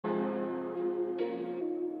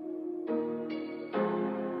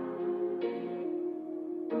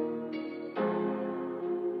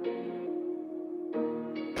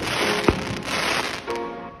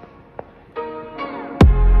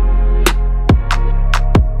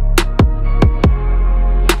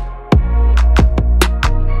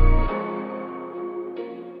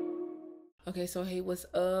Okay, so hey, what's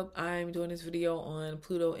up? I'm doing this video on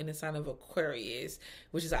Pluto in the sign of Aquarius,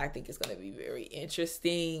 which is, I think, is going to be very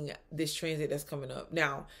interesting, this transit that's coming up.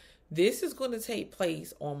 Now, this is going to take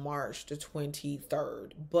place on March the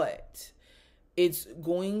 23rd, but it's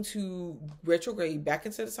going to retrograde back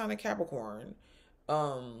into the sign of Capricorn.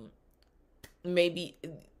 Maybe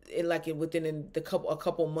within a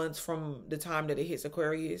couple months from the time that it hits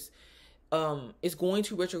Aquarius. It's going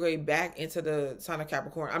to retrograde back into the sign of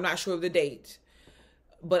Capricorn. I'm not sure of the date,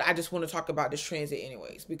 but I just want to talk about this transit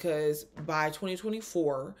anyways, because by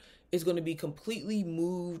 2024, it's going to be completely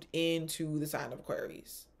moved into the sign of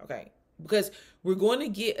Aquarius. Okay. Because we're going to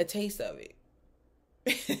get a taste of it.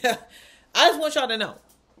 I just want y'all to know.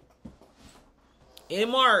 In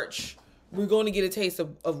March, we're going to get a taste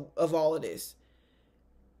of all of this.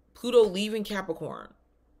 Pluto leaving Capricorn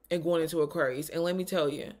and going into Aquarius. And let me tell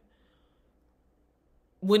you,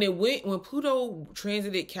 when Pluto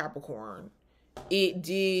transited Capricorn, it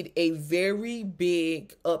did a very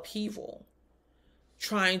big upheaval,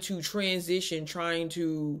 trying to transition, trying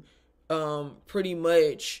to pretty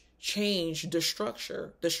much change the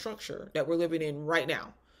structure that we're living in right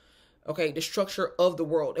now. Okay, the structure of the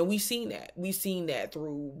world. And we've seen that. We've seen that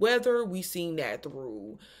through weather. We've seen that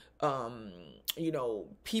through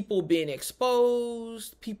people being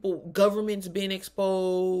exposed, governments being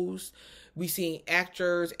exposed. We seen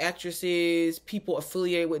actors, actresses, people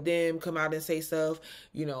affiliated with them come out and say stuff,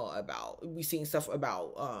 we seen stuff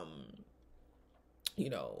about,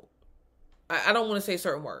 I don't want to say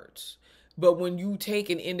certain words, but when you take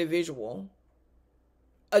an individual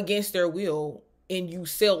against their will and you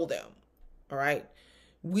sell them, all right?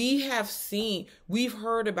 We've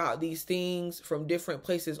heard about these things from different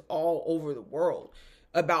places all over the world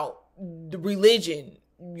about the religion,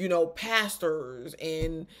 pastors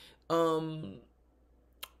and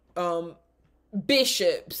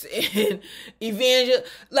bishops and evangelists,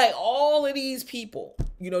 like all of these people,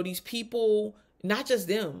 these people, not just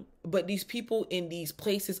them, but these people in these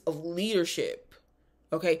places of leadership,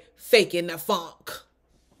 okay, faking the funk.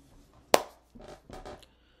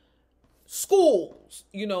 Schools,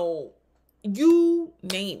 you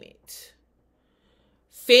name it.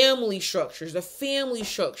 Family structures, the family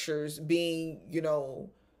structures being,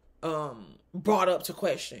 brought up to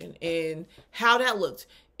question, and how that looked,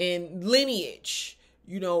 and lineage,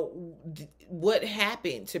 what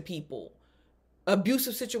happened to people,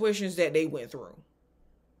 abusive situations that they went through.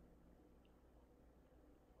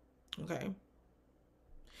 Okay.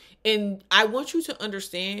 And I want you to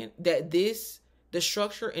understand that the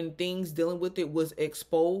structure and things dealing with it was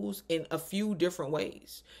exposed in a few different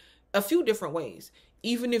ways.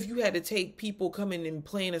 Even if you had to take people coming and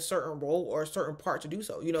playing a certain role or a certain part to do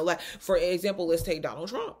so. Like, for example, let's take Donald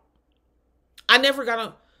Trump. I'm just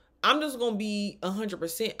going to be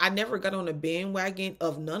 100%. I never got on the bandwagon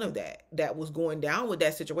of none of that was going down with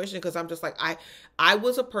that situation, because I'm just like, I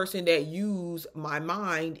was a person that used my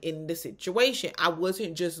mind in the situation. I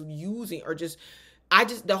wasn't just using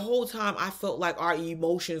the whole time I felt like our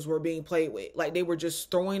emotions were being played with. Like, they were just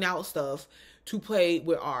throwing out stuff to play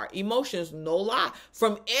with our emotions. No lie.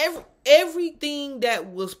 From everything that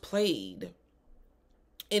was played,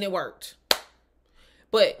 and it worked.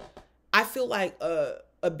 But I feel like a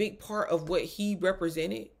big part of what he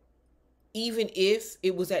represented, even if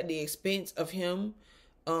it was at the expense of him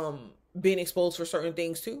being exposed for certain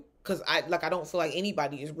things too, because I don't feel like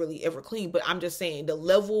anybody is really ever clean, but I'm just saying the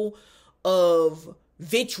level of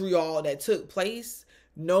vitriol that took place,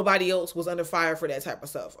 nobody else was under fire for that type of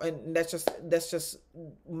stuff. And that's just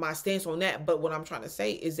my stance on that. But what I'm trying to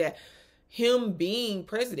say is that him being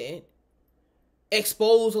president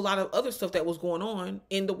exposed a lot of other stuff that was going on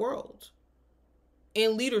in the world,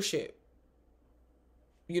 in leadership.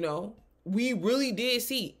 We really did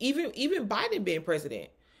see, even Biden being president.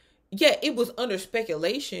 Yeah, it was under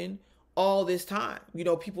speculation all this time.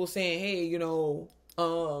 People saying, hey,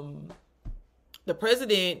 the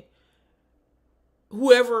president,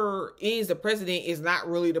 whoever is the president, is not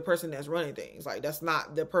really the person that's running things. Like, that's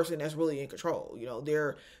not the person that's really in control.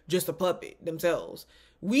 They're just a puppet themselves.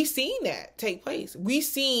 We seen that take place. We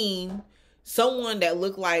seen someone that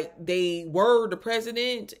looked like they were the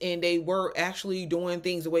president and they were actually doing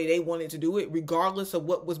things the way they wanted to do it, regardless of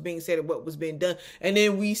what was being said and what was being done. And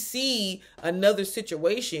then we see another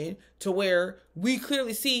situation to where we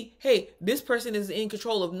clearly see, hey, this person is in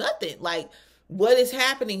control of nothing. Like, what is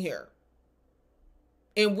happening here?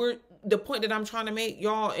 And the point that I'm trying to make,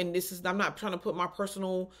 y'all, and I'm not trying to put my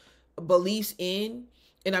personal beliefs in,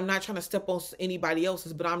 and I'm not trying to step on anybody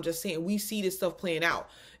else's, but I'm just saying we see this stuff playing out.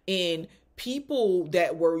 And people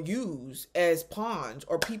that were used as pawns,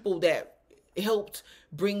 or people that helped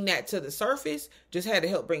bring that to the surface, just had to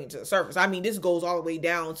help bring it to the surface. I mean, this goes all the way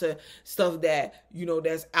down to stuff that, you know,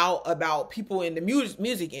 that's out about people in the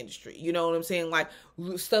music industry. You know what I'm saying? Like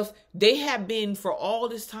stuff they have been for all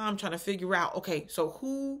this time trying to figure out, okay,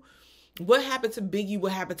 so what happened to Biggie?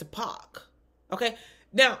 What happened to Pac? Okay.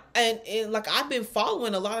 Now, and like I've been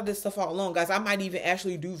following a lot of this stuff all along, guys. I might even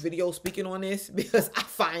actually do videos speaking on this because I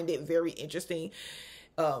find it very interesting.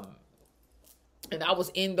 And I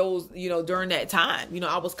was in those, you know, during that time, you know,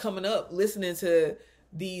 I was coming up listening to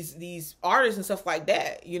these artists and stuff like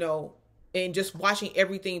that, you know, and just watching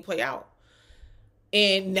everything play out.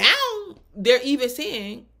 And now they're even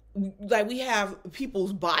saying, like, we have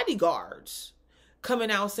people's bodyguards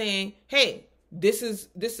coming out saying, hey, this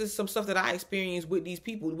is some stuff that I experienced with these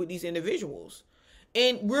people, with these individuals.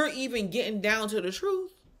 And we're even getting down to the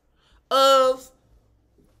truth of,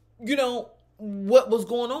 you know, what was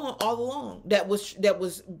going on all along that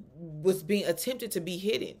was being attempted to be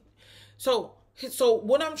hidden. So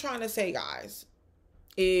what I'm trying to say, guys,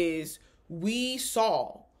 is we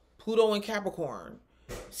saw Pluto and Capricorn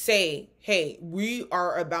say, hey, we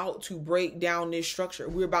are about to break down this structure.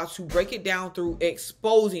 We're about to break it down through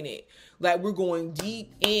exposing it. Like, we're going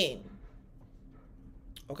deep in.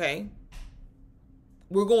 Okay?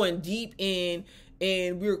 We're going deep in,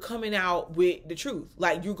 and we're coming out with the truth.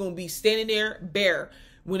 Like, you're going to be standing there bare.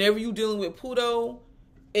 Whenever you're dealing with Pluto,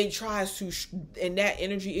 it tries to, in that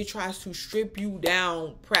energy, it tries to strip you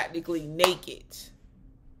down practically naked.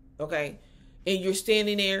 Okay? And you're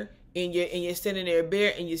standing there, and you're standing there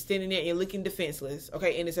bare, and you're standing there, and you're looking defenseless.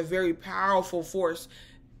 Okay? And it's a very powerful force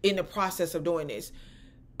in the process of doing this.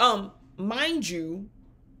 Mind you,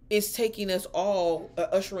 it's taking us all,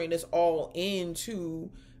 ushering us all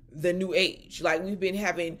into the new age. Like, we've been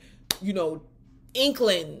having, you know,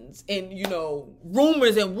 inklings and, you know,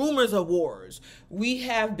 rumors of wars. We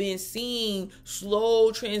have been seeing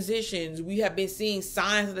slow transitions. We have been seeing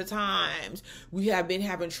signs of the times. We have been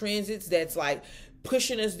having transits that's like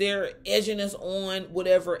pushing us there, edging us on,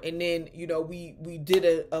 whatever. And then, you know, we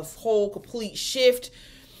did a whole complete shift.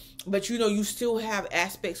 But, you know, you still have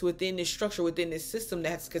aspects within this structure, within this system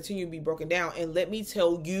that's continuing to be broken down. And let me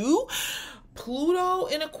tell you, Pluto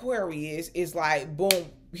in Aquarius is like,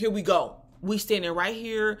 boom, here we go. We standing right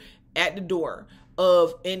here at the door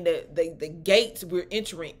of, in the gates we're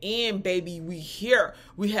entering in, baby. We here.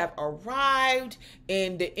 We have arrived,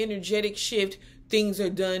 and the energetic shift, things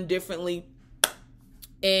are done differently.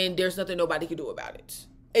 And there's nothing nobody can do about it.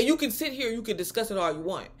 And you can sit here, you can discuss it all you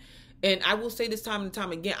want. And I will say this time and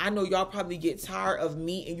time again, I know y'all probably get tired of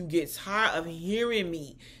me, and you get tired of hearing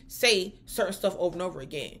me say certain stuff over and over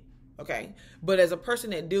again. Okay. But as a person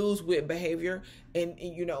that deals with behavior and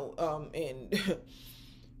you know, and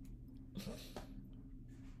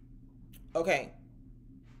okay,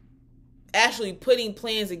 actually putting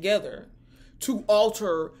plans together to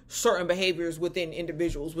alter certain behaviors within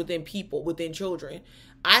individuals, within people, within children,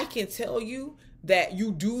 I can tell you that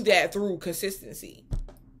you do that through consistency.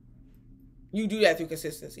 You do that through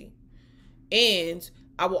consistency. And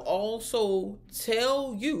I will also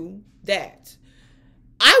tell you that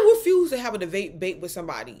I refuse to have a debate with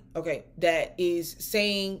somebody, okay, that is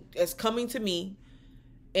saying, that's coming to me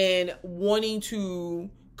and wanting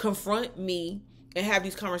to confront me and have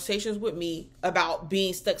these conversations with me about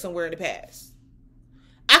being stuck somewhere in the past.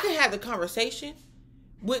 I can have the conversation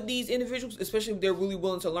with these individuals, especially if they're really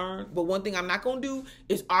willing to learn. But one thing I'm not going to do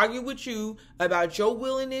is argue with you about your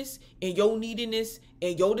willingness and your neediness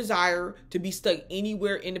and your desire to be stuck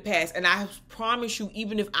anywhere in the past. And I promise you,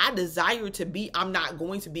 even if I desire to be, I'm not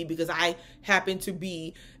going to be, because I happen to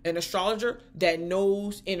be an astrologer that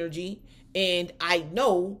knows energy, and I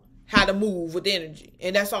know how to move with energy.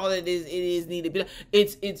 And that's all it is. It is needed.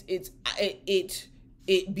 It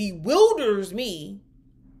bewilders me,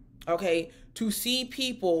 okay, to see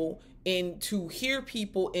people and to hear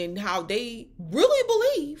people and how they really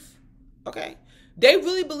believe, okay? They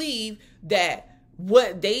really believe that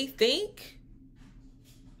what they think,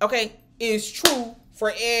 okay, is true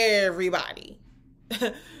for everybody.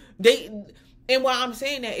 And why I'm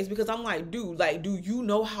saying that is because I'm like, dude, like, do you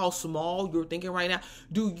know how small you're thinking right now?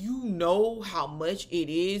 Do you know how much it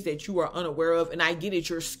is that you are unaware of? And I get it,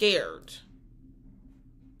 you're scared.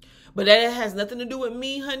 But that has nothing to do with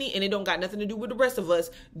me, honey, and it don't got nothing to do with the rest of us,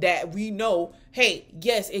 that we know, hey,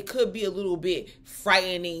 yes, it could be a little bit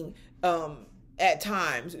frightening at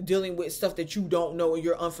times, dealing with stuff that you don't know or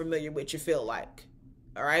you're unfamiliar with, you feel like.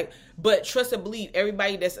 All right? But trust and believe,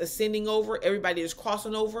 everybody that's ascending over, everybody that's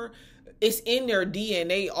crossing over, it's in their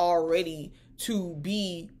DNA already to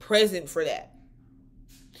be present for that.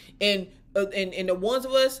 And the ones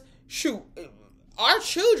of us, shoot, our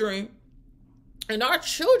children And our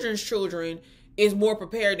children's children is more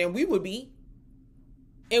prepared than we would be.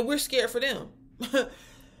 And we're scared for them.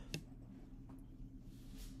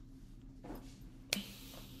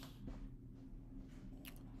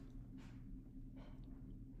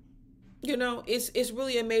 You know, it's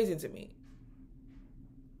really amazing to me.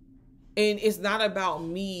 And it's not about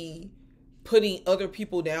me putting other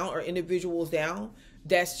people down or individuals down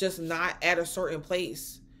that's just not at a certain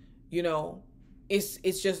place. You know, it's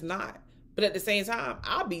just not. But at the same time,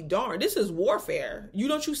 I'll be darned. This is warfare.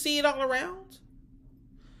 Don't you see it all around?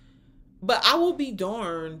 But I will be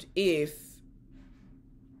darned if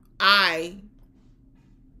I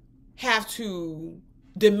have to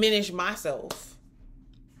diminish myself,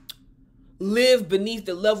 live beneath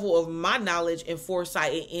the level of my knowledge and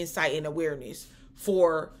foresight and insight and awareness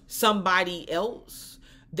for somebody else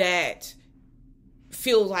that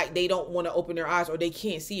feels like they don't want to open their eyes or they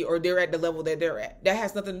can't see or they're at the level that they're at. That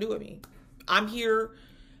has nothing to do with me. I'm here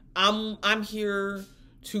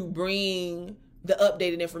to bring the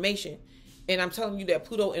updated information. And I'm telling you that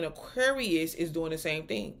Pluto in Aquarius is doing the same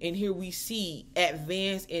thing. And here we see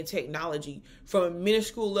advance in technology from a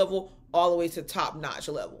minuscule level all the way to top-notch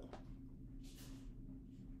level.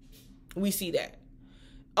 We see that.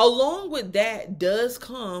 Along with that does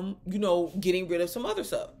come, getting rid of some other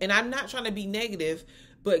stuff. And I'm not trying to be negative,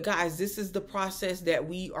 but guys, this is the process that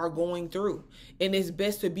we are going through. And it's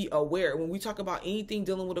best to be aware. When we talk about anything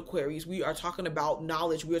dealing with Aquarius, we are talking about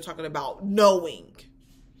knowledge. We are talking about knowing.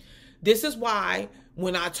 This is why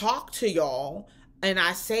when I talk to y'all and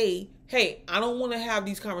I say, hey, I don't want to have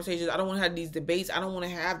these conversations. I don't want to have these debates. I don't want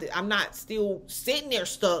to have this. I'm not still sitting there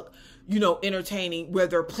stuck, entertaining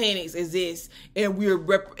whether planets exist and we are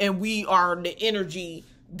the energy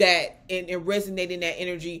that and resonating that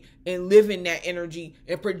energy and living that energy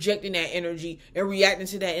and projecting that energy and reacting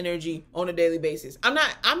to that energy on a daily basis.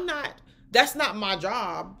 That's not my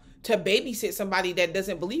job to babysit somebody that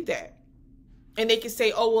doesn't believe that. And they can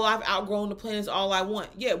say, oh, well, I've outgrown the planets all I want.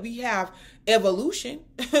 Yeah, we have evolution.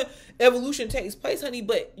 Evolution takes place, honey.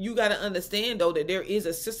 But you got to understand, though, that there is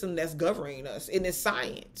a system that's governing us. And it's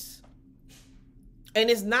science. And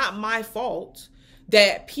it's not my fault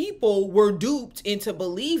that people were duped into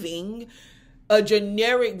believing a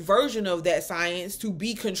generic version of that science to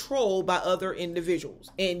be controlled by other individuals.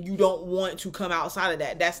 And you don't want to come outside of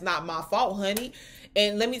that. That's not my fault, honey.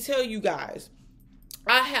 And let me tell you guys,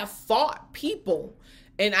 I have fought people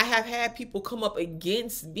and I have had people come up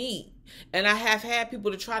against me and I have had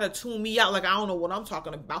people to try to tune me out like I don't know what I'm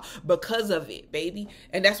talking about because of it, baby.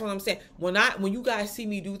 And that's what I'm saying. When you guys see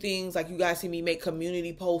me do things like you guys see me make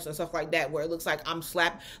community posts and stuff like that where it looks like I'm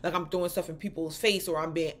throwing stuff in people's face or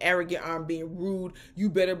I'm being arrogant or I'm being rude, you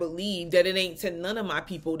better believe that it ain't to none of my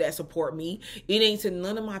people that support me. It ain't to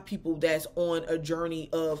none of my people that's on a journey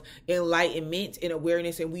of enlightenment and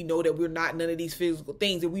awareness, and we know that we're not none of these physical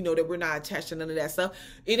things and we know that we're not attached to none of that stuff.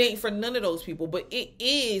 It ain't for none of those people, but it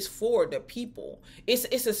is for the people.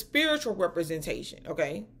 It's a spiritual representation,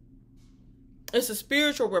 okay? It's a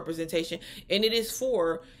spiritual representation, and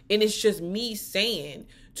it's just me saying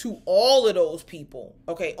to all of those people,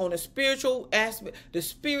 okay, on a spiritual aspect, the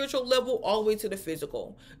spiritual level all the way to the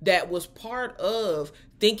physical, that was part of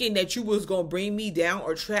thinking that you was going to bring me down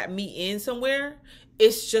or trap me in somewhere.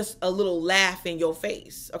 It's just a little laugh in your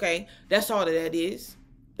face, okay? That's all that is.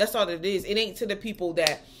 That's all that it is. It ain't to the people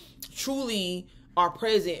that truly are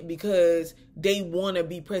present because they want to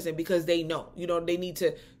be present because they know, they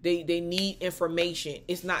need information.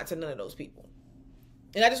 It's not to none of those people.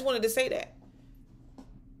 And I just wanted to say that.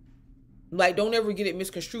 Like, don't ever get it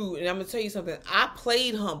misconstrued. And I'm going to tell you something. I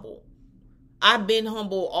played humble. I've been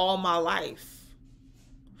humble all my life.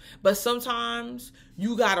 But sometimes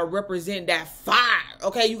you got to represent that fire.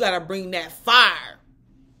 Okay. You got to bring that fire.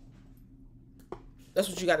 That's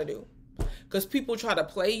what you got to do. Because people try to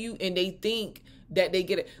play you and they think that they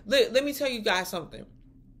get it. Let me tell you guys something.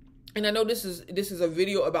 And I know this is a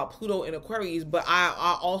video about Pluto and Aquarius, but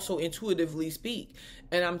I also intuitively speak.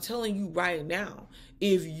 And I'm telling you right now,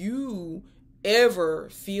 if you ever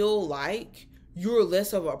feel like you're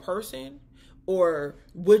less of a person or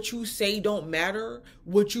what you say don't matter,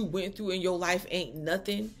 what you went through in your life ain't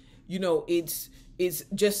nothing, it's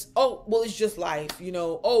just, oh, well, it's just life,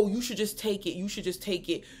 oh, you should just take it. You should just take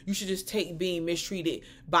it. You should just take being mistreated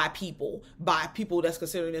by people that's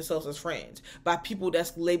considering themselves as friends, by people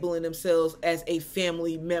that's labeling themselves as a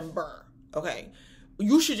family member. Okay.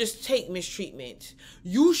 You should just take mistreatment.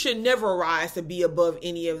 You should never rise to be above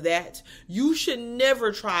any of that. You should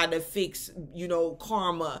never try to fix,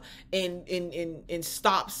 karma and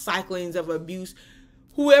stop cyclings of abuse.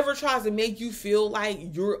 Whoever tries to make you feel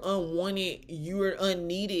like you're unwanted, you're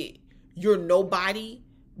unneeded, you're nobody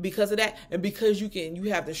because of that, and because you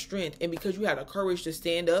have the strength, and because you have the courage to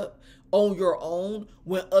stand up on your own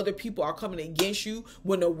when other people are coming against you,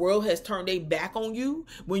 when the world has turned their back on you,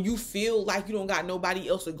 when you feel like you don't got nobody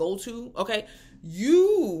else to go to, okay?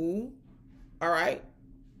 All right?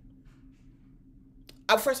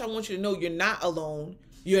 First, I want you to know you're not alone.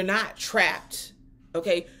 You're not trapped,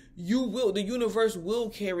 okay? The universe will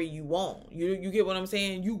carry you on. You get what I'm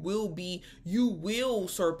saying? You will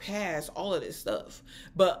surpass all of this stuff.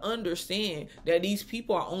 But understand that these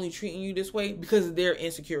people are only treating you this way because of their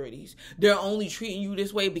insecurities. They're only treating you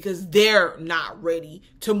this way because they're not ready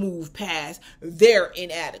to move past their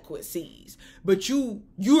inadequacies. But you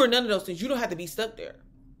are none of those things. You don't have to be stuck there.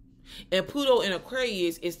 And Pluto in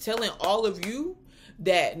Aquarius is telling all of you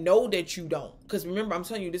that know that you don't. Because remember, I'm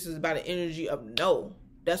telling you, this is about an energy of no.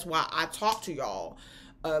 That's why I talk to y'all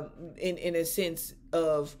in a sense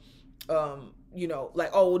of,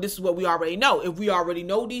 like, oh, well, this is what we already know. If we already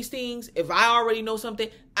know these things, if I already know something,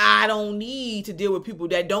 I don't need to deal with people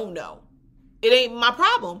that don't know. It ain't my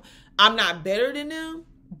problem. I'm not better than them,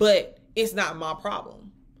 but it's not my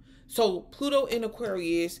problem. So Pluto in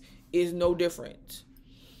Aquarius is no different.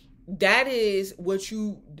 That is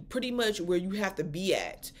pretty much where you have to be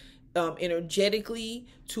at energetically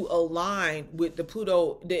to align with the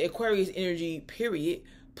Aquarius energy, period.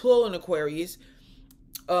 Pluto in Aquarius,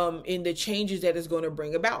 in the changes that it's going to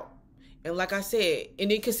bring about. And like I said, and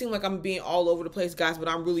it can seem like I'm being all over the place, guys, but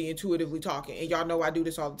I'm really intuitively talking. And y'all know I do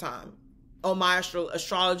this all the time. On my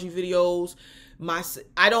astrology videos,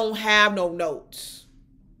 I don't have no notes.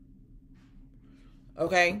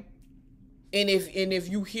 Okay? And if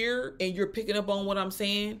you hear and you're picking up on what I'm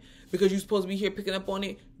saying, because you're supposed to be here picking up on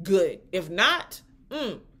it, good. If not,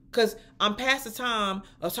 because I'm past the time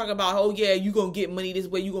of talking about, oh yeah, you're going to get money this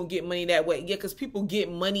way, you're going to get money that way. Yeah, because people get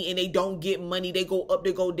money and they don't get money. They go up,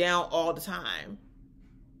 they go down all the time.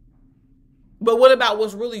 But what about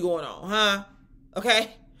what's really going on, huh?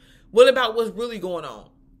 Okay? What about what's really going on?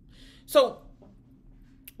 So,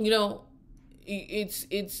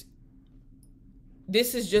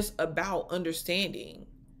 this is just about understanding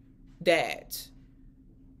that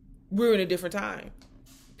we're in a different time,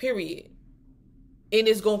 period. And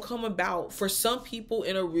it's going to come about for some people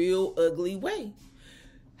in a real ugly way.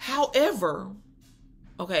 However,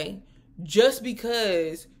 okay, just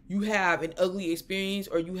because you have an ugly experience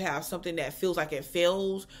or you have something that feels like it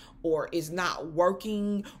fails or is not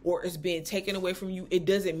working or is being taken away from you, it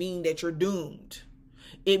doesn't mean that you're doomed.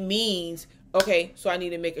 It means, okay, so I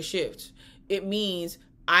need to make a shift. It means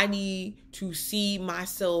I need to see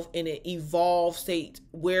myself in an evolved state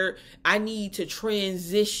where I need to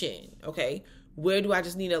transition, okay? Where do I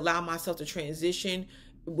just need to allow myself to transition?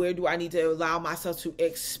 Where do I need to allow myself to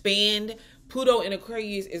expand? Pluto in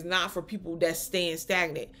Aquarius is not for people that staying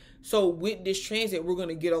stagnant. So with this transit, we're going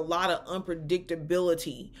to get a lot of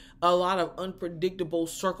unpredictability, a lot of unpredictable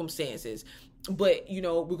circumstances. But, we're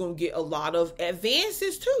going to get a lot of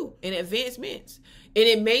advances too, and advancements. And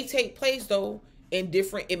it may take place, though,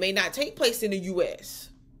 it may not take place in the U.S.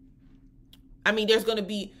 I mean, there's going to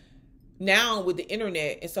be, now with the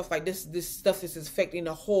internet and stuff like this stuff is affecting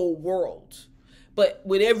the whole world. But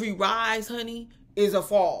with every rise, honey, is a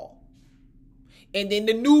fall. And then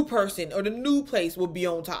the new person or the new place will be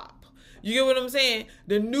on top. You get what I'm saying?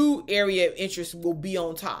 The new area of interest will be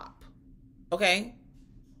on top. Okay?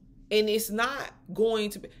 And it's not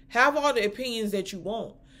going to have all the opinions that you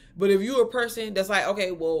want. But if you're a person that's like,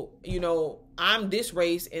 okay, well, I'm this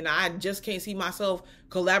race and I just can't see myself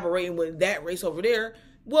collaborating with that race over there,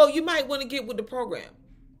 well, you might want to get with the program.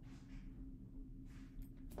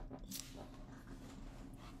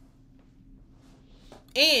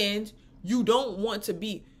 And you don't want to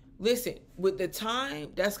be, listen, with the time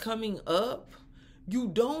that's coming up, you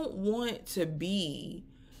don't want to be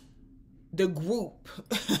the group,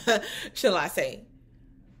 shall I say,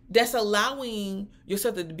 that's allowing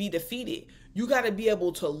yourself to be defeated. You got to be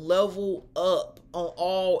able to level up on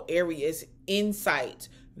all areas: insight,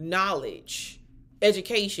 knowledge,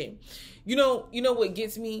 education. You know what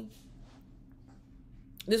gets me?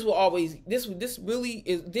 This will always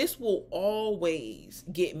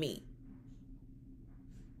get me.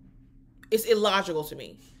 It's illogical to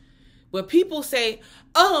me. When people say,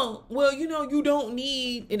 oh, well, you don't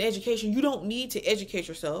need an education. You don't need to educate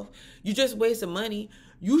yourself. You just waste money.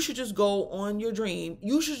 You should just go on your dream.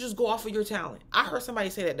 You should just go off of your talent. I heard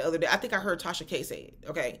somebody say that the other day. I think I heard Tasha K say it.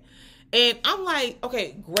 Okay. And I'm like,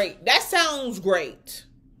 okay, great. That sounds great.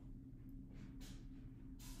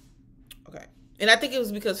 Okay. And I think it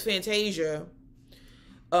was because Fantasia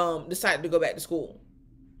decided to go back to school.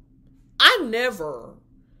 I never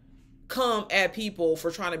come at people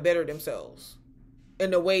for trying to better themselves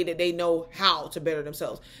in the way that they know how to better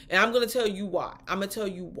themselves. And I'm going to tell you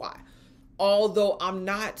why. Although I'm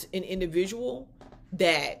not an individual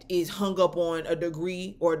that is hung up on a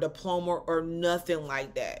degree or a diploma or nothing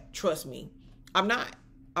like that. Trust me. I'm not.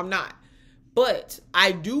 But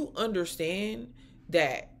I do understand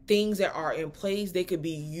that things that are in place, they could be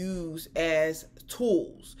used as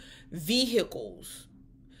tools, vehicles.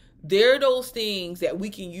 They're those things that we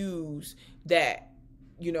can use that,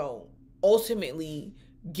 ultimately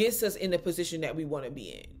gets us in the position that we want to be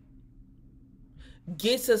in.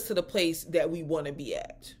 Gets us to the place that we want to be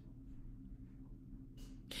at.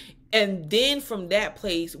 And then from that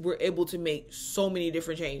place, we're able to make so many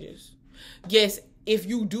different changes. Yes, if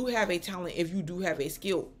you do have a talent, if you do have a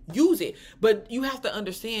skill, use it. But you have to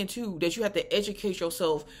understand too that you have to educate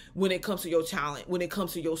yourself when it comes to your talent, when it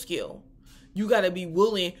comes to your skill. You got to be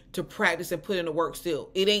willing to practice and put in the work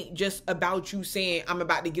still. It ain't just about you saying, I'm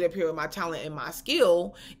about to get up here with my talent and my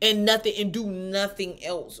skill and do nothing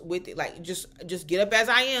else with it. Like, just get up as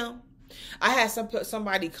I am. I had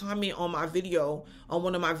somebody comment on my video, on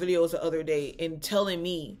one of my videos the other day, and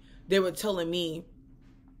they were telling me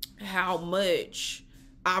how much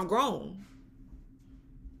I've grown.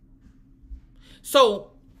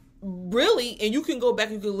 So really, and you can go back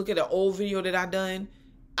and you can look at an old video that I done.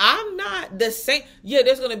 I'm not the same. Yeah,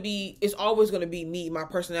 it's always going to be me, my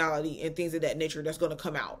personality and things of that nature that's going to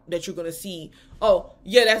come out, that you're going to see, oh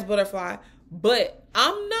yeah, that's butterfly. But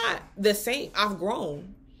I'm not the same. I've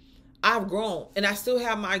grown and I still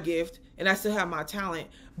have my gift and I still have my talent.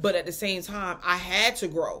 But at the same time, I had to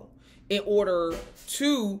grow in order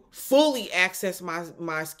to fully access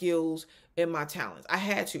my skills and my talents. I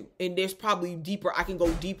had to. And there's probably deeper. I can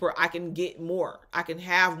go deeper. I can get more. I can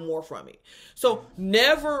have more from it. So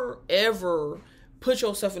never, ever put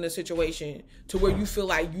yourself in a situation to where you feel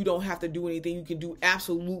like you don't have to do anything. You can do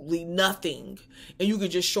absolutely nothing. And you can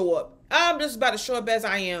just show up. I'm just about to show up as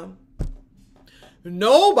I am.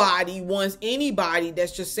 Nobody wants anybody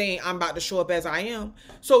that's just saying, I'm about to show up as I am.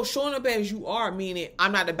 So showing up as you are, meaning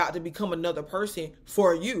I'm not about to become another person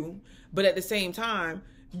for you. But at the same time,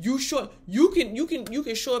 you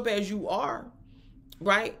can show up as you are,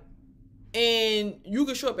 right? And you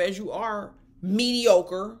can show up as you are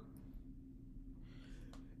mediocre.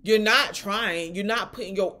 You're not trying. You're not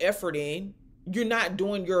putting your effort in. You're not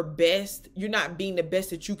doing your best. You're not being the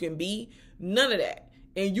best that you can be. None of that.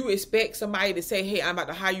 And you expect somebody to say, hey, I'm about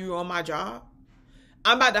to hire you on my job.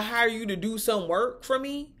 I'm about to hire you to do some work for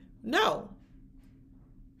me. No.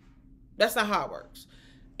 That's not how it works.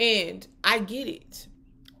 And I get it.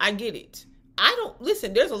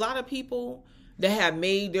 There's a lot of people that have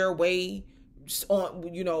made their way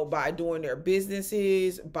on, by doing their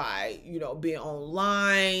businesses, by, being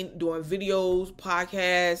online, doing videos,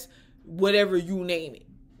 podcasts, whatever you name it.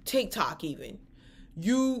 TikTok even.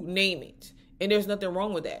 You name it. And there's nothing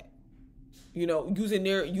wrong with that. Using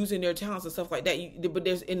their talents and stuff like that.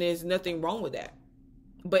 There's nothing wrong with that.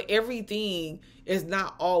 But everything is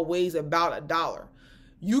not always about a dollar.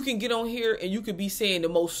 You can get on here and you could be saying the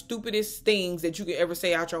most stupidest things that you could ever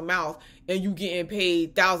say out your mouth, and you getting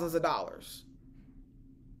paid thousands of dollars.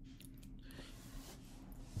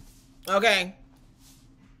 Okay.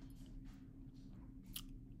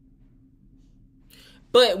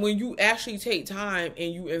 But when you actually take time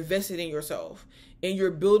and you invest it in yourself, and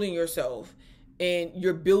you're building yourself, and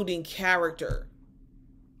you're building character,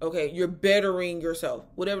 okay, you're bettering yourself,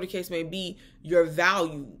 whatever the case may be, your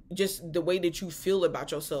value, just the way that you feel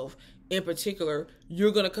about yourself in particular,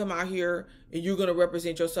 you're going to come out here and you're going to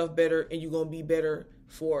represent yourself better, and you're going to be better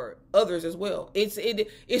for others as well.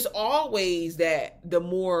 It's always that the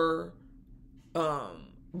more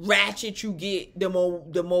ratchet you get, the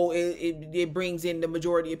more it brings in the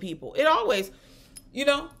majority of people. It always,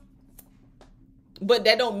 but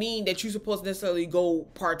that don't mean that you're supposed to necessarily go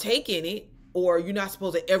partake in it, or you're not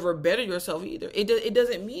supposed to ever better yourself either. It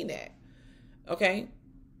doesn't mean that. Okay?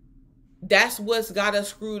 That's what's got us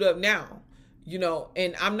screwed up now.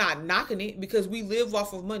 And I'm not knocking it, because we live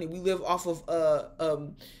off of money. We live off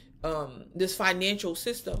of this financial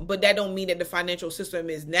system. But that don't mean that the financial system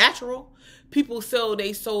is natural. People sell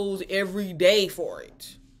their souls every day for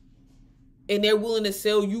it. And they're willing to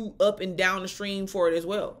sell you up and down the stream for it as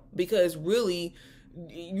well. Because really,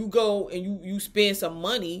 you go and you spend some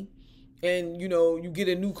money, and you get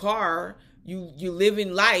a new car, you live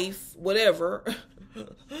in life, whatever,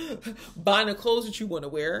 buying the clothes that you want to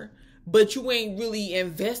wear, but you ain't really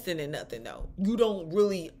investing in nothing though. You don't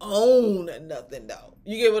really own nothing though.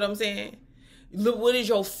 You get what I'm saying? Look, what is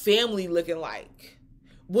your family looking like?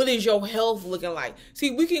 What is your health looking like?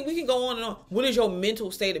 See, we can go on and on. What is your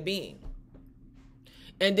mental state of being?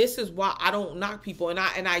 And this is why I don't knock people, and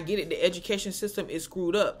I get it. The education system is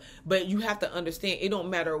screwed up, but you have to understand it don't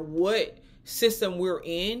matter what system we're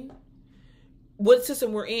in. What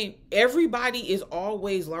system we're in, everybody is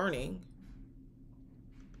always learning.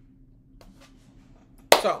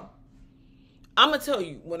 So, I'm going to tell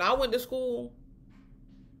you, when I went to school,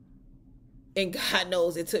 and God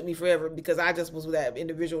knows it took me forever because I just was that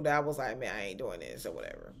individual that I was like, man, I ain't doing this or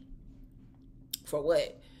whatever. For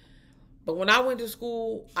what? But when I went to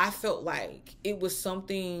school, I felt like it was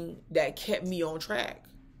something that kept me on track.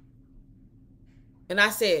 And I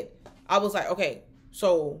was like, okay,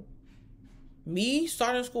 so me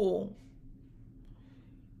starting school,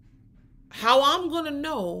 how I'm going to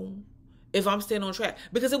know if I'm staying on track?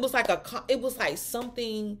 Because it was like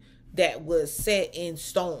something that was set in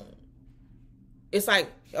stone. It's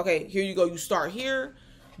like, okay, here you go. You start here,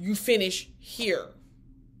 you finish here.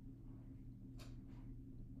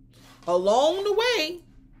 Along the way,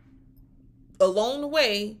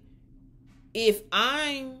 if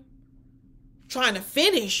I'm trying to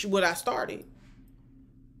finish what I started,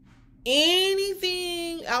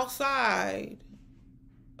 anything outside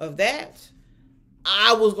of that,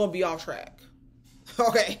 I was going to be off track.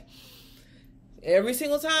 Okay. Every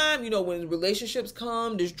single time, when relationships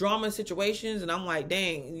come, there's drama situations, and I'm like,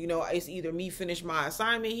 dang, it's either me finish my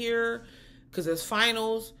assignment here because it's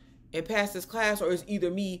finals and pass this class, or it's either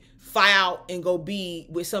me fly out and go be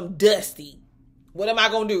with some dusty. What am I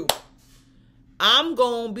going to do? I'm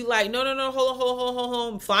going to be like, no,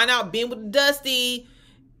 hold on. Find out being with the dusty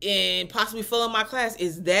and possibly failing my class.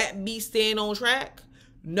 Is that me staying on track?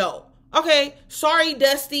 No. Okay, sorry,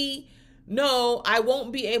 Dusty. No, I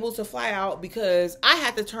won't be able to fly out because I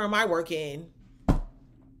had to turn my work in.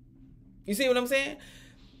 You see what I'm saying?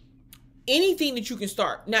 Anything that you can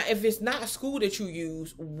start. Now, if it's not school that you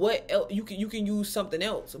use, what else? You can use something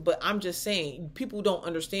else. But I'm just saying, people don't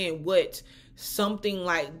understand what something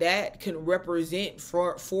like that can represent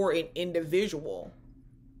for an individual.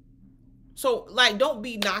 So, don't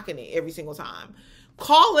be knocking it every single time.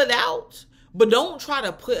 Call it out, but don't try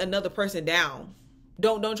to put another person down.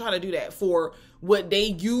 Don't try to do that for what they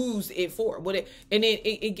use it for. And then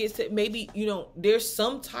it gets to maybe, there's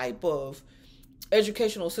some type of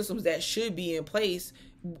educational systems that should be in place,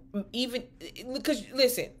 even because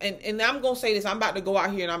listen, and I'm going to say this, I'm about to go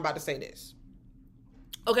out here and I'm about to say this.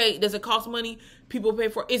 Okay, does it cost money? People pay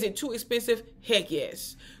for it. Is it too expensive? Heck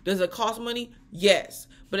yes. Does it cost money? Yes.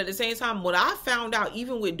 But at the same time, what I found out,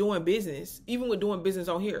 even with doing business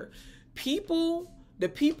on here, the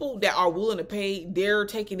people that are willing to pay, they're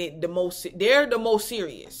taking it the most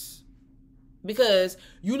serious, because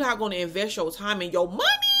you're not going to invest your time and your money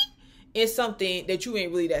in something that you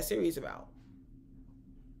ain't really that serious about.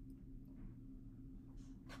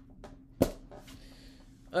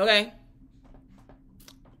 Okay.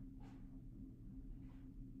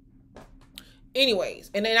 Anyways,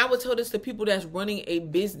 and then I would tell this to people that's running a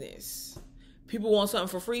business. People want something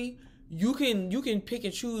for free. You can pick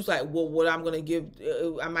and choose, like, well, what I'm going to give,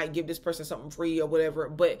 I might give this person something free or whatever,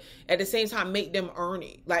 but at the same time, make them earn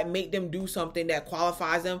it. Like, make them do something that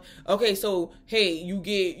qualifies them. Okay, so, hey, you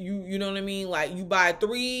get, you know what I mean? Like, you buy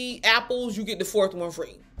 3 apples, you get the 4th one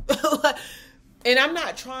free. And I'm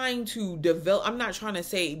not trying to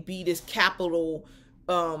say be this capital,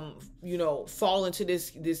 fall into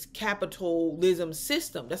this capitalism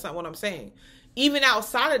system. That's not what I'm saying. Even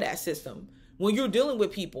outside of that system, when you're dealing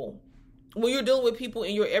with people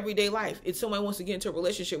in your everyday life, if somebody wants to get into a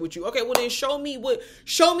relationship with you, okay, well then show me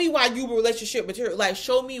why you relationship material. Like,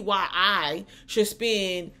 show me why I should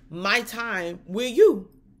spend my time with you.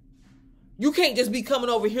 You can't just be coming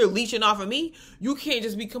over here leeching off of me. You can't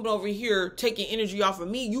just be coming over here taking energy off of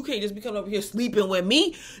me. You can't just be coming over here sleeping with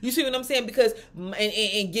me. You see what I'm saying? Because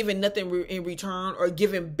and giving nothing in return, or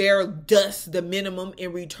giving bare dust the minimum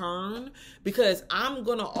in return. Because I'm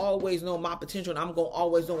gonna always know my potential, and I'm gonna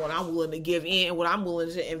always know what I'm willing to give in and what I'm willing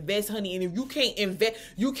to invest, honey. And if you can't invest,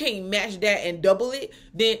 you can't match that and double it,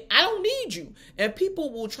 then I don't need you. And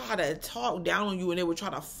people will try to talk down on you, and they will try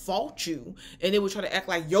to fault you, and they will try to act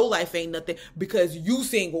like your life ain't nothing because you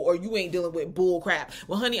single or you ain't dealing with bull crap.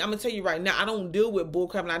 Well, honey, I'm gonna tell you right now, I don't deal with bull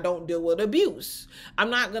crap, and I don't deal with abuse. I'm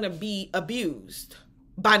not gonna be abused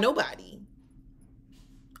by nobody.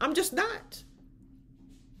 I'm just not.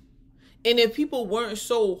 And if people weren't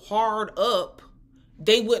so hard up,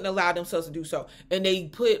 they wouldn't allow themselves to do so. And they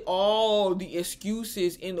put all the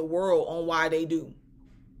excuses in the world on why they do.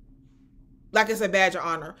 Like it's a badge of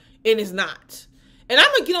honor. And it's not. And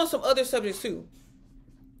I'm going to get on some other subjects too.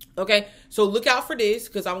 Okay, so look out for this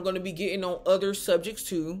because I'm going to be getting on other subjects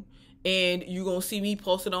too. And you're going to see me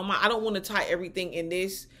posted on my. I don't want to tie everything in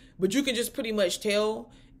this, but you can just pretty much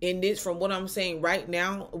tell in this from what I'm saying right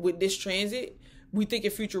now with this transit. We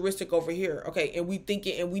thinking futuristic over here. Okay, and we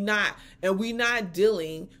thinking and we not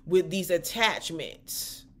dealing with these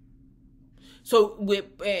attachments. So with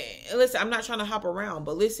listen, I'm not trying to hop around,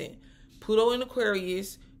 but listen, Pluto in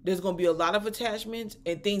Aquarius, there's going to be a lot of attachments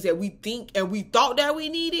and things that we think and we thought that we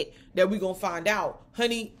needed that we're going to find out,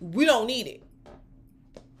 honey, we don't need it.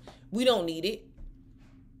 We don't need it.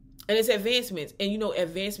 And it's advancements. And you know,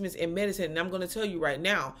 advancements in medicine. And I'm going to tell you right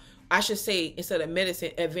now, I should say instead of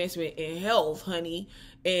medicine, advancement in health, honey.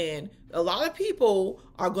 And a lot of people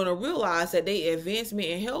are going to realize that their advancement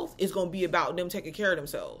in health is going to be about them taking care of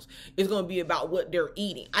themselves. It's going to be about what they're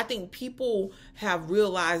eating. I think people have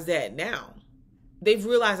realized that now. They've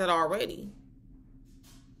realized that already.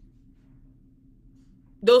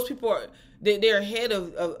 Those people are they're ahead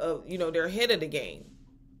of you know, they're ahead of the game.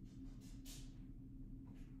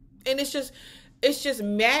 And it's just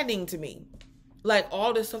maddening to me. Like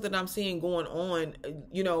all this stuff that I'm seeing going on,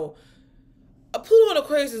 you know, Pluto and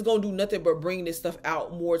Aquarius is gonna do nothing but bring this stuff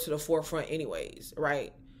out more to the forefront anyways,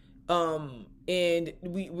 right? And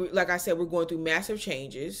we like I said, we're going through massive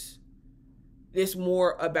changes. It's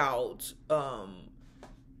more about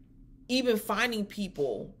even finding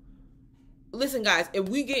people. Listen, guys, if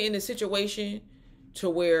we get in a situation to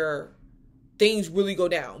where things really go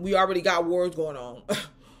down, we already got wars going on,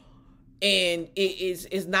 and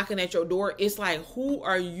it's knocking at your door. It's like, who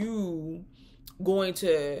are you going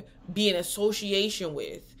to be in association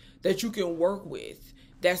with that you can work with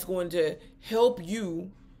that's going to help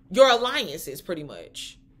you, your alliances pretty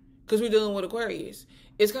much, because we're dealing with Aquarius.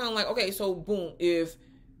 It's kind of like, okay, so boom, if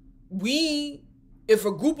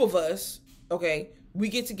a group of us, okay, we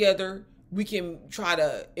get together, we can try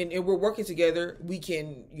to, and we're working together, we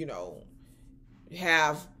can, you know,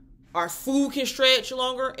 have our food can stretch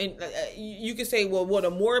longer. And you can say, well, the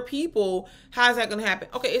more people, how's that going to happen?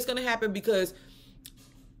 Okay, it's going to happen because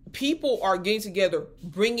people are getting together,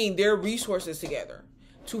 bringing their resources together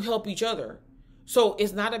to help each other. So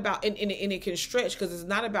it's not about, and it can stretch because it's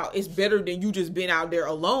not about, it's better than you just being out there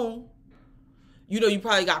alone. You know, you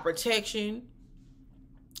probably got protection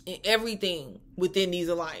and everything within these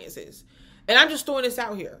alliances. And I'm just throwing this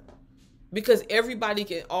out here because everybody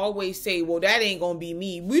can always say, well, that ain't going to be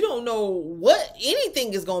me. We don't know what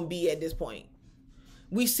anything is going to be at this point.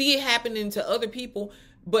 We see it happening to other people.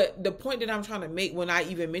 But the point that I'm trying to make when I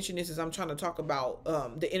even mention this is I'm trying to talk about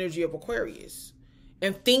the energy of Aquarius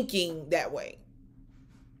and thinking that way.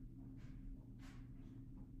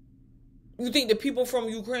 You think the people from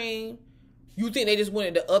Ukraine, you think they just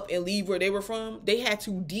wanted to up and leave where they were from? They had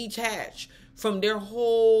to detach from their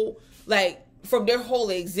whole, from their whole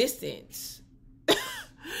existence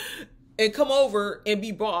and come over and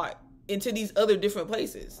be brought into these other different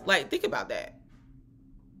places. Like, think about that.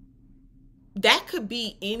 That could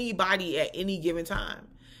be anybody at any given time.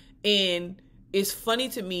 And it's funny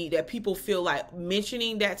to me that people feel like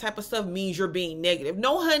mentioning that type of stuff means you're being negative.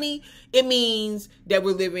 No, honey, it means that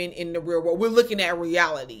we're living in the real world. We're looking at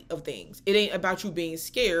reality of things. It ain't about you being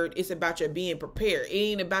scared. It's about you being prepared. It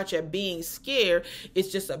ain't about you being scared. It's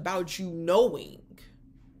just about you knowing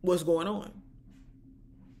what's going on.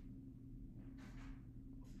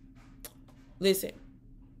 Listen,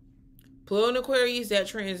 Pluto and Aquarius, that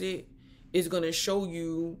transit is going to show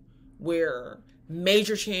you where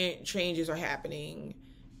major changes are happening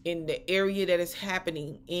in the area that is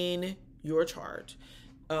happening in your chart,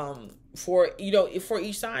 for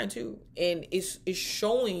each sign too. And it's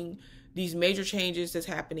showing these major changes that's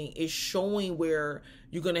happening. It's showing where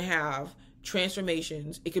you're going to have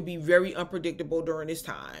transformations. It could be very unpredictable during this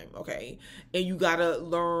time. Okay. And you got to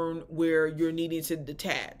learn where you're needing to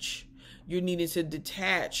detach. You're needing to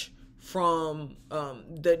detach from,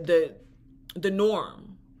 the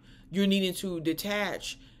norm. You're needing to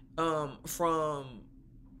detach from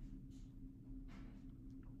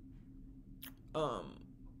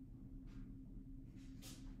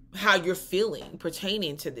how you're feeling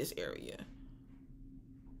pertaining to this area.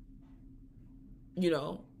 You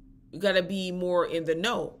know, you got to be more in the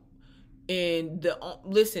know. And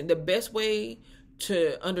the best way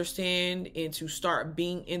to understand and to start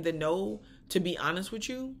being in the know, to be honest with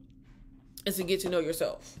you, is to get to know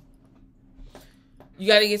yourself. You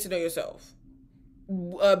got to get to know yourself.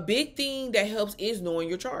 A big thing that helps is knowing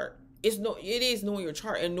your chart. It is knowing your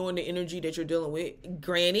chart and knowing the energy that you're dealing with.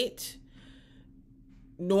 Granted,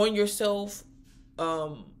 knowing yourself,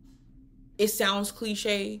 it sounds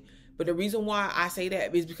cliche, but the reason why I say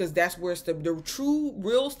that is because that's where the true,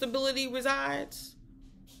 real stability resides.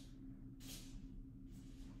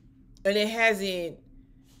 And it hasn't,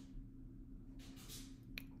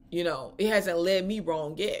 it hasn't led me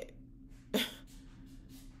wrong yet.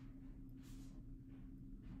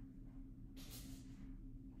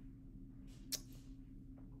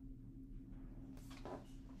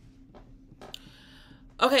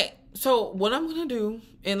 Okay, so what I'm going to do,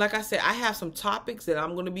 and like I said, I have some topics that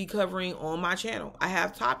I'm going to be covering on my channel. I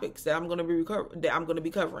have topics that I'm going to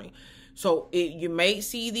be covering. So you may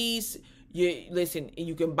see these. Listen,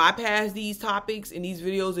 you can bypass these topics in these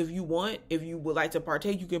videos if you want. If you would like to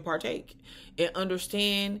partake, you can partake, and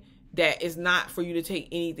understand that it's not for you to take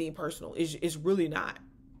anything personal. It's really not.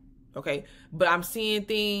 Okay, but I'm seeing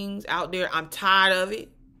things out there. I'm tired of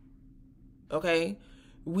it. Okay.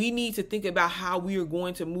 We need to think about how we are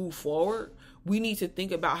going to move forward. We need to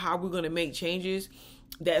think about how we're going to make changes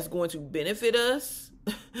that's going to benefit us,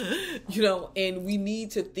 and we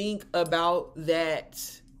need to think about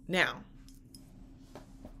that now.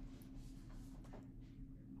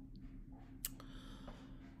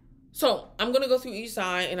 So I'm going to go through each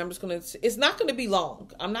sign, and I'm just going to, it's not going to be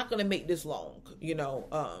long. I'm not going to make this long,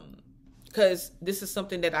 because this is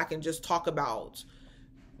something that I can just talk about,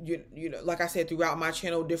 like I said, throughout my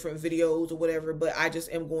channel, different videos or whatever, but I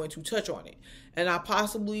just am going to touch on it. And I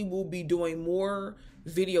possibly will be doing more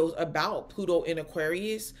videos about Pluto in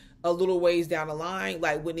Aquarius a little ways down the line,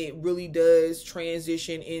 like when it really does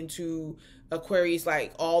transition into Aquarius,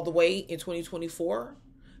 like all the way in 2024.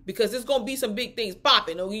 Because there's going to be some big things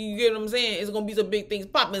popping. You get what I'm saying? It's going to be some big things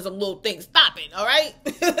popping, some little things stopping. All right?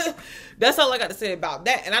 That's all I got to say about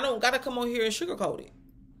that. And I don't got to come on here and sugarcoat it.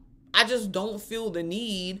 I just don't feel the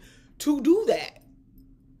need to do that.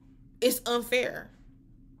 It's unfair.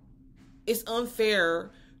 It's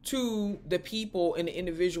unfair to the people and the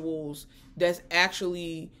individuals that's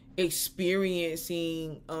actually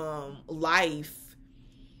experiencing life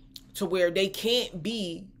to where they can't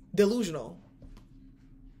be delusional.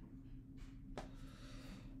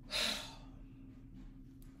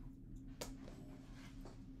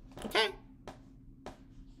 Okay.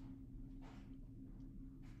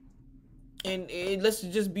 And let's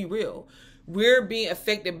just be real. We're being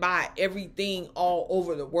affected by everything all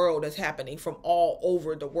over the world that's happening from all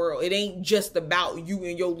over the world. It ain't just about you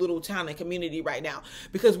and your little town and community right now,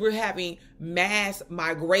 because we're having mass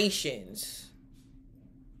migrations.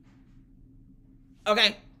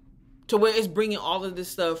 Okay. To where it's bringing all of this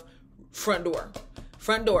stuff front door.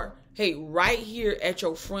 Front door. Hey, right here at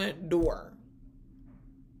your front door.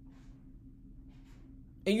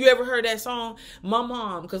 And you ever heard that song? My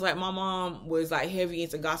mom, because like my mom was like heavy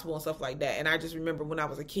into gospel and stuff like that. And I just remember when I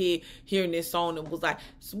was a kid hearing this song, it was like,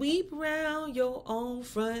 sweep around your own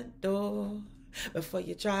front door before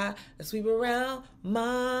you try to sweep around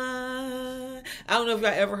mine. I don't know if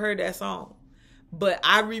y'all ever heard that song, but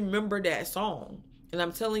I remember that song. And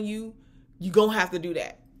I'm telling you, you're going to have to do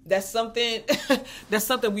that. That's something, that's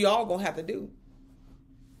something we all going to have to do.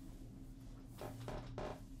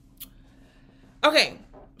 Okay.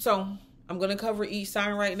 So I'm going to cover each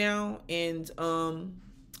sign right now. And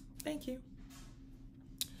thank you.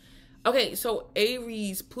 Okay, so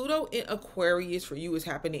Aries, Pluto in Aquarius for you is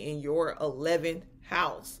happening in your 11th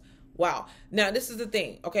house. Wow. Now, this is the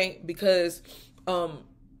thing, okay? Because,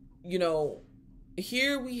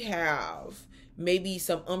 here we have maybe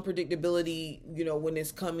some unpredictability, when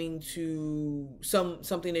it's coming to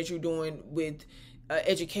something that you're doing with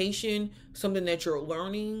education, something that you're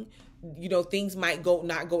learning. Things might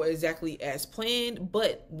not go exactly as planned,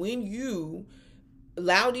 but when you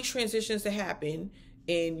allow these transitions to happen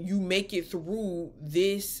and you make it through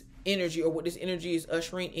this energy, or what this energy is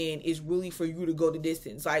ushering in, is really for you to go the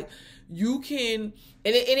distance. Like you can,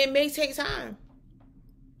 and it may take time,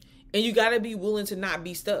 and you got to be willing to not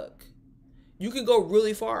be stuck. You can go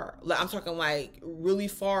really far. Like I'm talking like really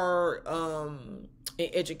far in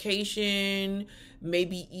education,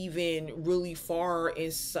 maybe even really far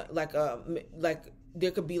in like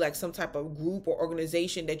there could be like some type of group or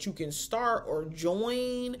organization that you can start or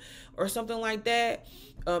join or something like that.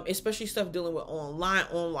 Especially stuff dealing with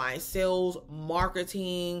online sales,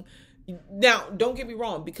 marketing. Now, don't get me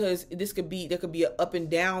wrong, because there could be an up and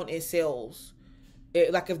down in sales.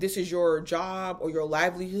 Like if this is your job or your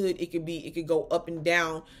livelihood, it could go up and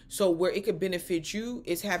down. So where it could benefit you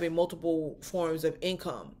is having multiple forms of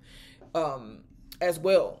income as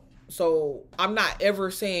well. So I'm not ever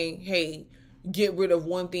saying, hey, get rid of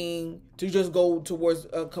one thing to just go towards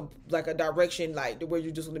a direction like where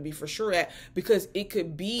you're just going to be for sure at, because it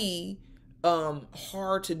could be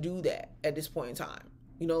hard to do that at this point in time.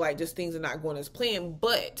 Like just things are not going as planned.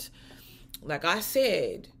 But like I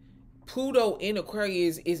said, Pluto in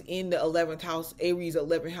Aquarius is in the 11th house, Aries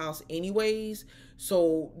 11th house anyways.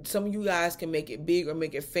 So some of you guys can make it big or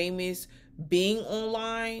make it famous being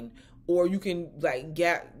online, or you can like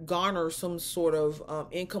garner some sort of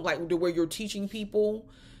income, like where you're teaching people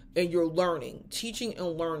and you're learning, teaching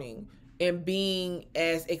and learning, and being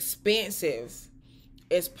as expansive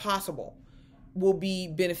as possible will be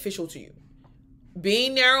beneficial to you.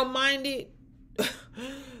 Being narrow-minded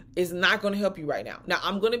is not going to help you right now. Now,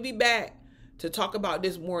 I'm going to be back to talk about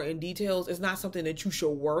this more in details. It's not something that you should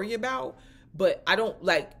worry about, but I don't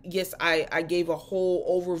yes, I gave a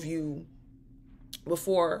whole overview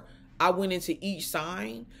before I went into each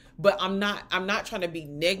sign, but I'm not trying to be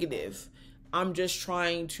negative. I'm just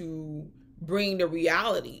trying to bring the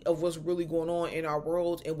reality of what's really going on in our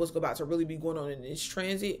world and what's about to really be going on in this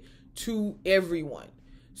transit to everyone.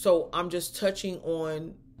 So I'm just touching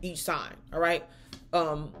on each sign. All right.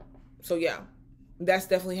 So yeah, that's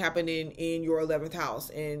definitely happening in your 11th house.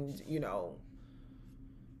 And,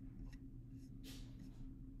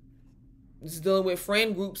 it's dealing with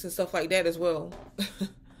friend groups and stuff like that as well.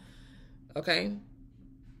 Okay.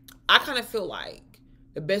 I kind of feel like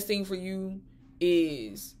the best thing for you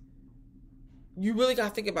is you really got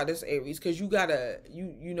to think about this, Aries, because you got to,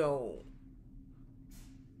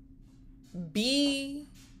 be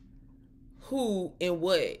who and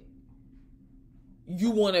what you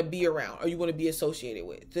want to be around or you want to be associated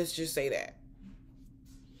with. Let's just say that.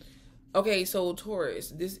 Okay, so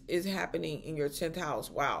Taurus, this is happening in your 10th house.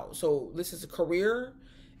 Wow. So this is a career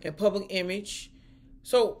and public image.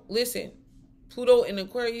 So listen, Pluto in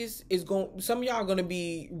Aquarius some of y'all are going to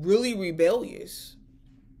be really rebellious.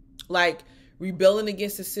 Like rebelling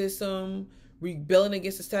against the system, rebelling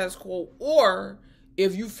against the status quo, or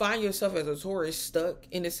if you find yourself as a Taurus stuck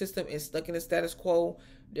in the system and stuck in the status quo,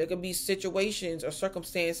 there could be situations or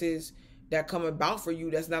circumstances that come about for you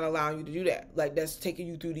that's not allowing you to do that. Like that's taking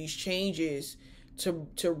you through these changes to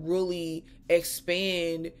really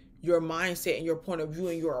expand your mindset and your point of view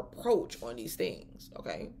and your approach on these things.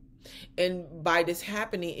 Okay. And by this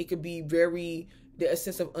happening, it could be a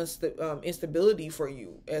sense of instability for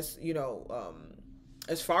you as,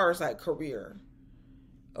 as far as like career.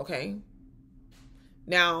 Okay.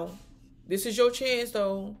 Now, this is your chance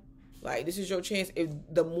though. Like this is your chance. If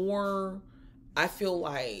the more I feel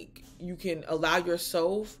like you can allow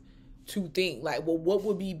yourself to think like, well, what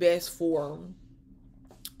would be best for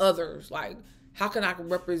others? Like, how can I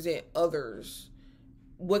represent others?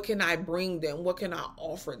 What can I bring them? What can I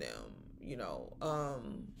offer them?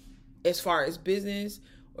 As far as business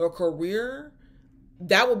or career,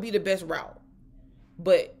 that would be the best route.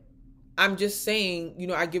 But I'm just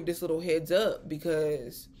saying, I give this little heads up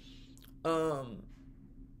because a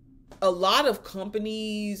lot of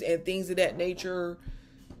companies and things of that nature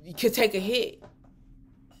could take a hit.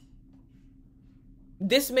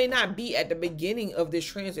 This may not be at the beginning of this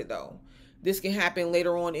transit though. This can happen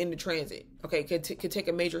later on in the transit. Okay, could take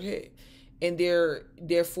a major hit. And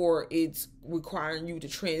therefore it's requiring you to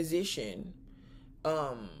transition,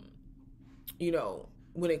 when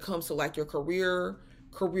it comes to like your career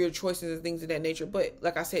choices and things of that nature. But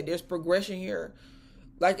like I said, there's progression here.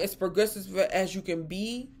 Like as progressive as you can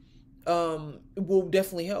be, it will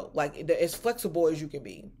definitely help. Like as flexible as you can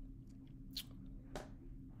be.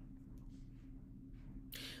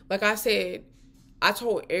 Like I said, I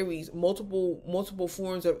told Aries multiple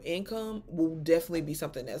forms of income will definitely be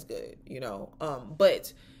something that's good,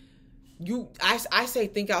 but I say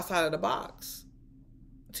think outside of the box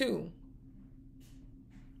too.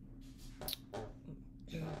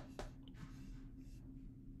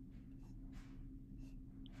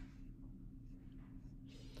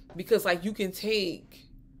 Because like you can take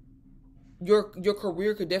your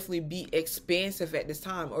career could definitely be expansive at this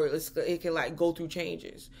time, or it can like go through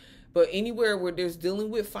changes. But anywhere where there's dealing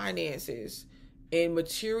with finances and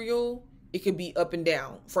material, it could be up and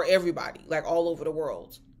down for everybody, like all over the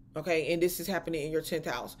world. Okay. And this is happening in your 10th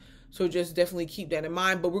house. So just definitely keep that in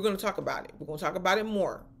mind. But we're going to talk about it. We're going to talk about it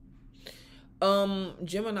more.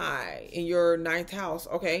 Gemini in your 9th house.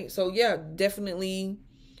 Okay. So yeah, definitely,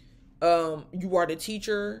 you are the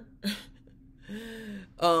teacher.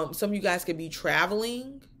 Some of you guys could be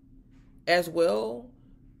traveling as well.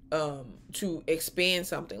 To expand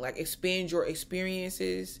something, like expand your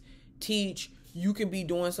experiences, teach. You can be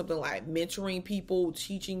doing something like mentoring people,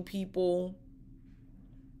 teaching people,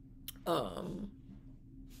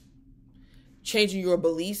 changing your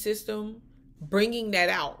belief system, bringing that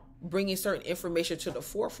out, bringing certain information to the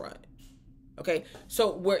forefront. Okay.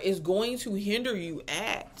 So where it's going to hinder you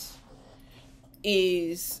at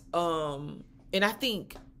is, and I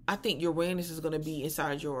think I think Uranus is going to be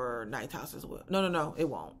inside your ninth house as well. No, it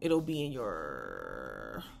won't. It'll be in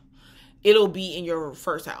your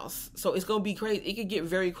first house. So it's going to be crazy. It could get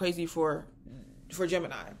very crazy for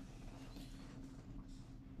Gemini.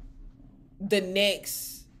 The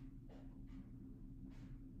next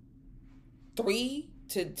 3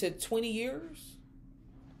 to 20 years.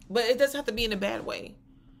 But it doesn't have to be in a bad way.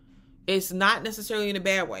 It's not necessarily in a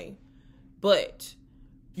bad way. But,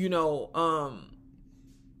 in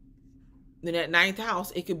that ninth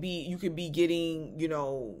house, you could be getting,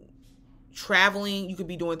 traveling. You could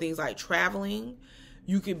be doing things like traveling.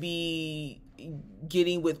 You could be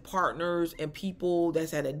getting with partners and people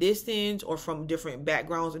that's at a distance or from different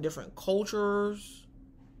backgrounds and different cultures.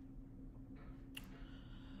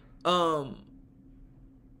 Your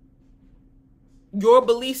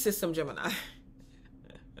belief system, Gemini,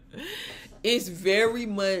 is very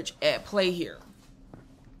much at play here.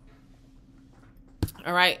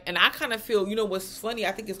 All right. And I kind of feel, what's funny,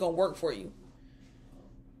 I think it's going to work for you.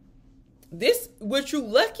 What you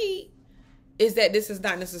lucky is that this is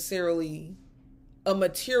not necessarily a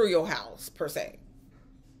material house per se.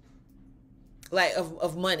 Like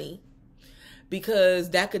of money. Because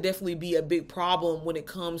that could definitely be a big problem when it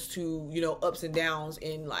comes to, ups and downs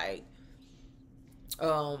in like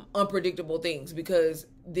unpredictable things. Because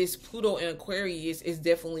this Pluto in Aquarius is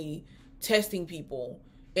definitely testing people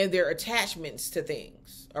and their attachments to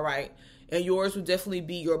things. All right. And yours would definitely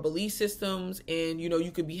be your belief systems. And,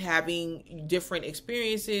 you could be having different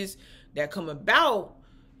experiences that come about,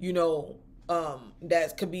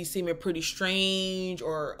 that could be seeming pretty strange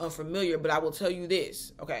or unfamiliar. But I will tell you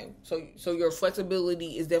this. Okay. So your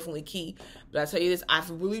flexibility is definitely key. But I tell you this, I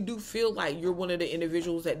really do feel like you're one of the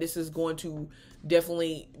individuals that this is going to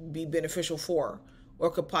definitely be beneficial for or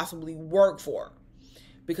could possibly work for.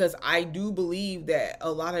 Because I do believe that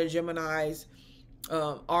a lot of Geminis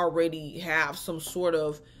already have some sort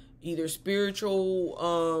of either spiritual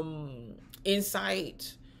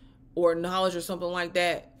insight or knowledge or something like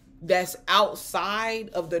that that's outside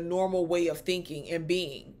of the normal way of thinking and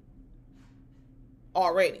being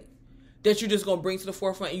already. That you're just going to bring to the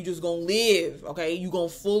forefront and you're just going to live, okay? You're going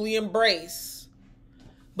to fully embrace,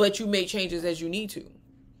 but you make changes as you need to.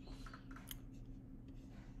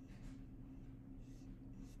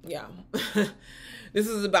 Yeah. This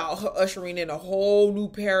is about ushering in a whole new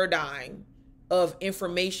paradigm of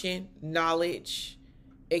information, knowledge,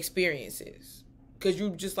 experiences. Because you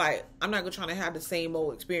just like, I'm not going to try to have the same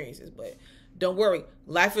old experiences, but don't worry.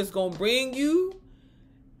 Life is going to bring you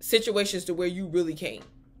situations to where you really can't.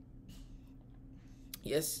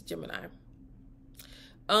 Yes, Gemini.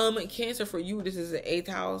 Cancer for you, this is the 8th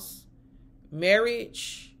house.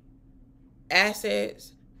 Marriage,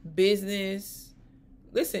 assets, business.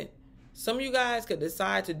 Listen, some of you guys could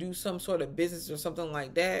decide to do some sort of business or something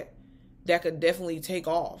like that that could definitely take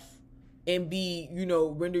off and be,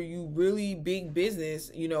 render you really big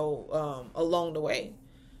business, along the way.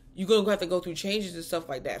 You're going to have to go through changes and stuff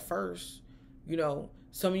like that first.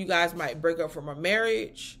 Some of you guys might break up from a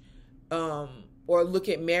marriage, or look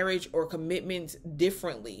at marriage or commitments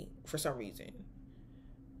differently for some reason.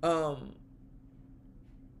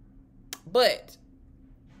 But,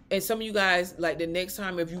 and some of you guys, like the next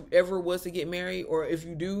time, if you ever was to get married, or if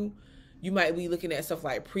you do, you might be looking at stuff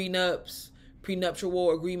like prenups,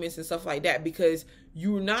 prenuptial agreements and stuff like that, because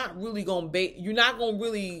you're not really going to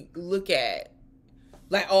really look at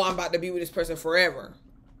like, oh, I'm about to be with this person forever,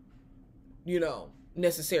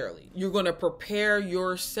 necessarily. You're going to prepare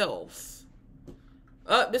yourself.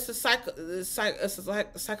 This is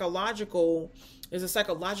psychological. There's a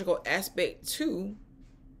psychological aspect too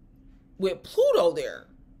with Pluto there.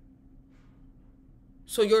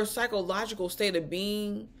 So your psychological state of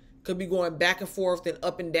being could be going back and forth and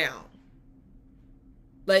up and down.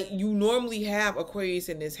 Like, you normally have Aquarius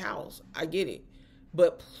in this house. I get it.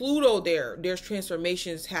 But Pluto there's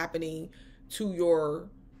transformations happening to your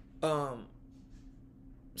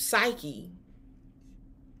psyche.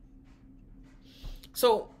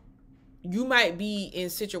 So you might be in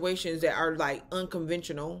situations that are like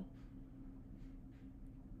unconventional.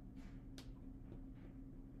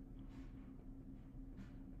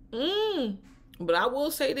 But I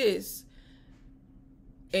will say this,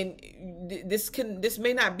 and this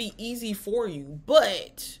may not be easy for you,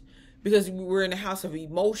 but because we're in the house of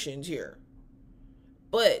emotions here.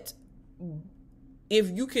 But if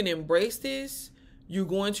you can embrace this, you're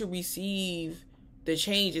going to receive the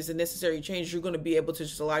changes, the necessary changes. You're going to be able to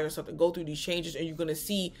just allow yourself to go through these changes, and you're going to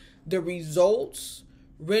see the results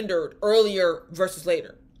rendered earlier versus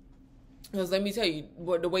later. Because let me tell you,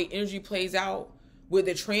 the way energy plays out with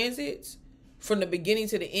the transits, from the beginning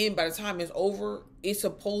to the end, by the time it's over, it's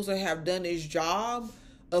supposed to have done its job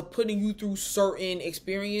of putting you through certain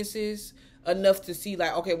experiences enough to see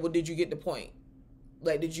like, okay, well, did you get the point?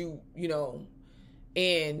 Like, did you,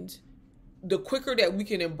 and the quicker that we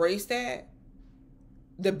can embrace that,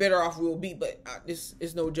 the better off we'll be. But this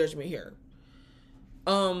is no judgment here.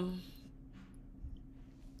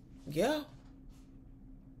 Yeah.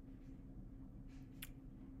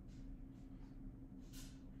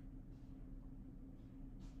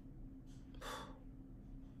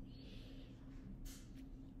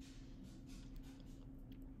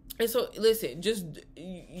 And so, listen, just,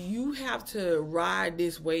 you have to ride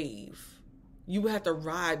this wave. You have to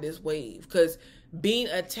ride this wave, because being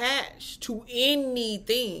attached to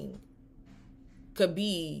anything could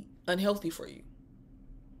be unhealthy for you.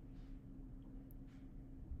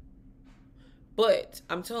 But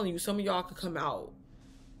I'm telling you, some of y'all could come out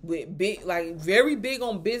with big, like very big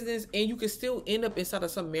on business, and you could still end up inside of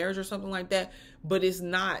some marriage or something like that, but it's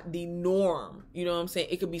not the norm. You know what I'm saying?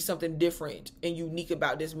 It could be something different and unique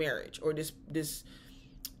about this marriage or this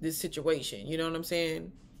situation. You know what I'm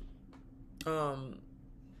saying?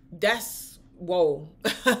 That's, whoa.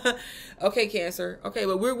 Okay, Cancer. Okay,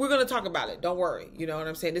 but we're going to talk about it. Don't worry. You know what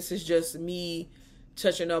I'm saying? This is just me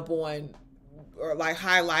touching up on, or like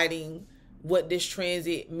highlighting what this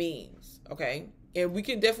transit means. Okay. And we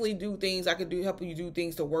can definitely do things. I could help you do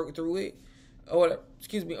things to work through it, or whatever,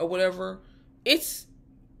 or whatever. It's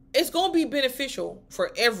going to be beneficial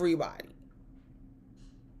for everybody.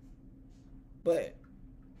 But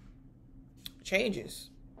changes.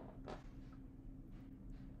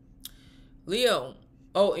 Leo.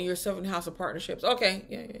 Oh, in your 7th house of partnerships. Okay.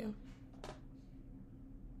 Yeah.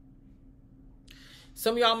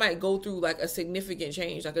 Some of y'all might go through like a significant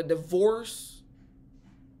change, like a divorce,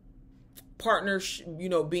 partners,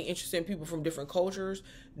 being interested in people from different cultures.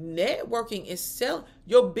 Networking is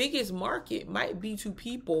your biggest market might be to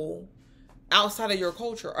people outside of your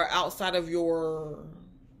culture or outside of your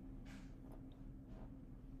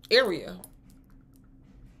area.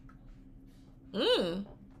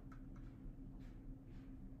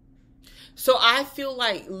 So I feel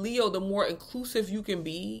like, Leo, the more inclusive you can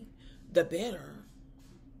be, the better.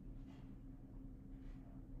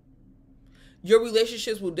 Your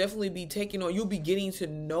relationships will definitely be taking on, you'll be getting to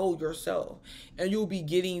know yourself, and you'll be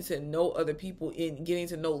getting to know other people, and getting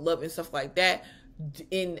to know love and stuff like that,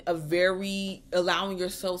 in a very, allowing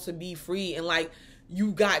yourself to be free. And like,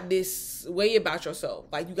 you got this way about yourself,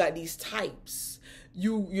 like you got these types,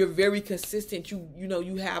 you're very consistent,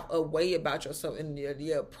 you have a way about yourself, and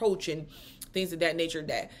the approach and things of that nature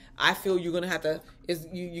that I feel you're gonna have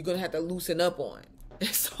to loosen up on in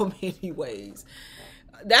so many ways.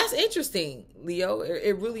 That's interesting, Leo.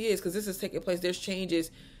 It really is, because this is taking place. There's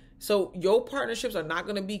changes. So your partnerships are not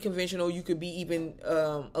going to be conventional. You could be even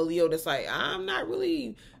a Leo that's like, I'm not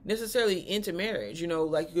really necessarily into marriage.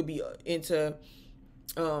 Like you could be into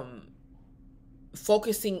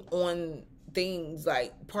focusing on things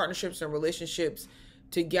like partnerships and relationships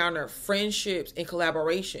to garner friendships and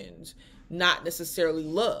collaborations, not necessarily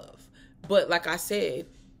love. But like I said,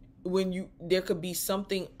 there could be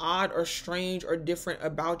something odd or strange or different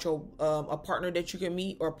about your a partner that you can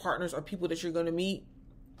meet, or partners or people that you're going to meet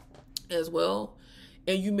as well,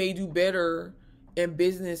 and you may do better in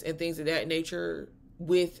business and things of that nature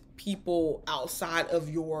with people outside of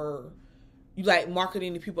you like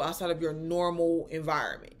marketing to people outside of your normal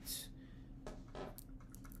environment.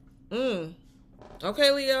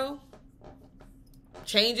 Okay, Leo.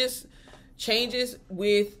 Changes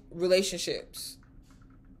with relationships.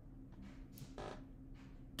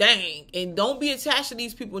 Dang. And don't be attached to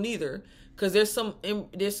these people neither, because there's some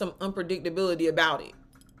unpredictability about it.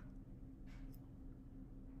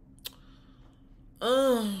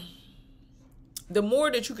 The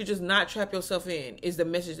more that you could just not trap yourself in is the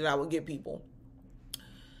message that I would give people.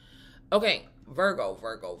 Okay, Virgo.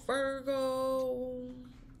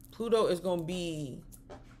 Pluto is going to be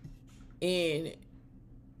in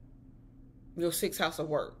your 6th house of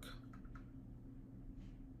work.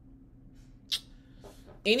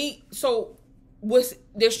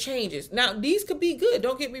 There's changes. Now, these could be good,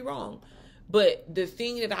 don't get me wrong. But the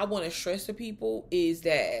thing that I want to stress to people is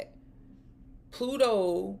that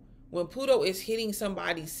when Pluto is hitting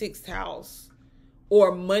somebody's 6th house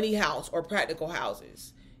or money house or practical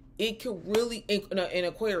houses, it could really, in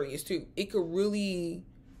Aquarius too, it could really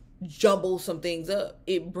jumble some things up.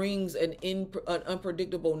 It brings an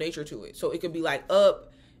unpredictable nature to it. So it could be like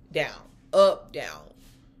up, down.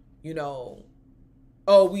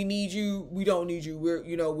 Oh, we need you. We don't need you.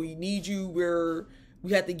 We need you.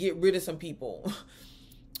 We have to get rid of some people.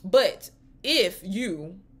 But if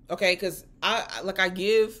you, Okay, because I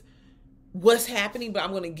give what's happening, but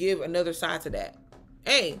I'm gonna give another side to that.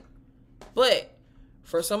 Hey, but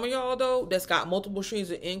for some of y'all though, that's got multiple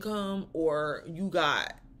streams of income, or you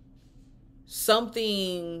got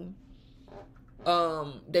something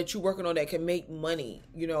that you're working on that can make money,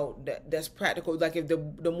 that's practical. Like if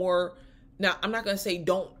the more, now I'm not gonna say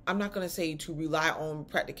to rely on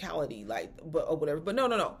practicality, like, but or whatever. But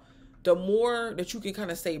no. The more that you can kind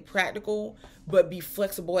of stay practical but be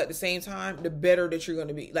flexible at the same time, the better that you're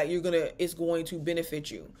gonna be. Like it's going to benefit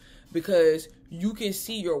you, because you can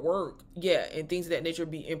see your work, and things of that nature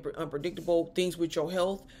be unpredictable, things with your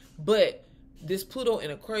health. But this Pluto in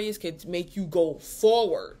Aquarius can make you go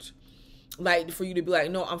forward. Like for you to be like,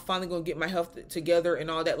 no, I'm finally gonna get my health together and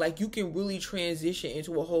all that. Like you can really transition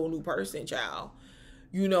into a whole new person, child.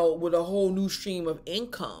 With a whole new stream of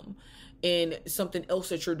income and something else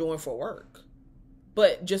that you're doing for work.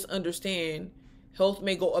 But just understand, health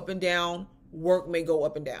may go up and down, work may go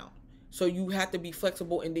up and down. So you have to be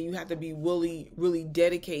flexible, and then you have to be really, really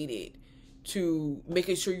dedicated to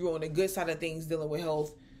making sure you're on the good side of things dealing with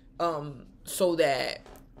health, so that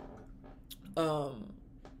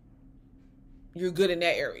you're good in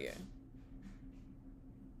that area.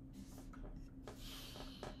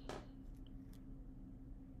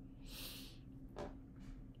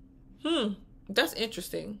 That's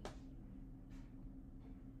interesting.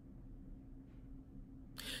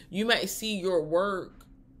 You might see your work,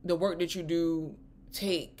 the work that you do,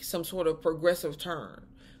 take some sort of progressive turn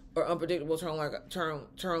or unpredictable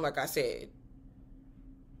turn, like I said.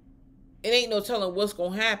 It ain't no telling what's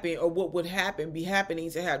gonna happen or what would be happening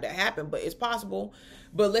to have that happen, but it's possible.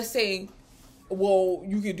 But let's say, well,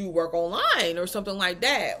 you could do work online or something like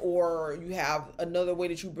that, or you have another way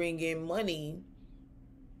that you bring in money.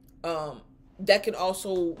 That can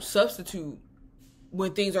also substitute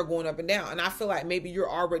when things are going up and down. And I feel like maybe you're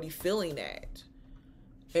already feeling that,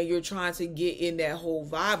 and you're trying to get in that whole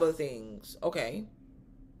vibe of things. Okay.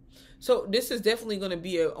 So this is definitely going to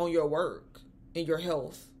be on your work and your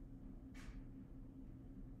health.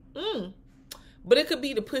 But it could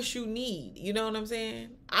be the push you need. You know what I'm saying?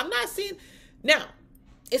 I'm not seeing. Now,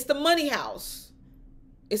 it's the money house.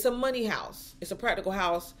 It's a money house. It's a practical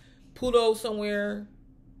house. Pluto somewhere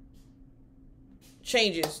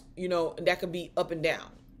changes, and that could be up and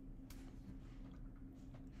down.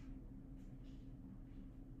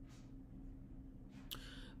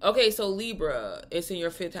 Okay, so Libra, it's in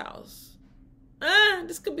your 5th house.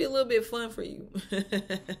 This could be a little bit fun for you.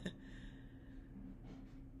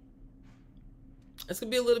 This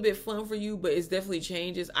could be a little bit fun for you, but it's definitely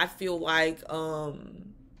changes. I feel like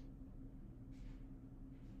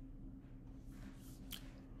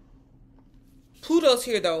Pluto's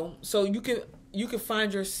here though, so you can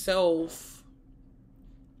find yourself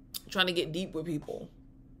trying to get deep with people,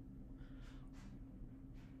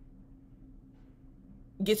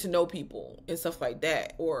 get to know people and stuff like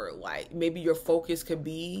that, or like maybe your focus could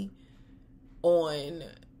be on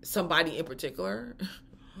somebody in particular.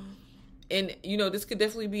 And this could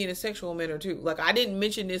definitely be in a sexual manner too. Like I didn't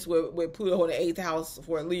mention this with Pluto in the 8th house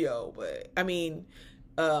for Leo, but I mean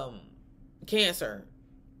Cancer.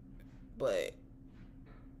 But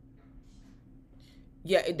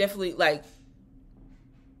yeah, it definitely, like,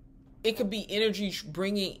 it could be energy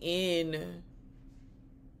bringing in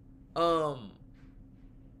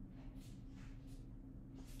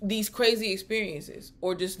these crazy experiences,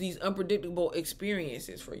 or just these unpredictable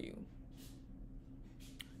experiences for you.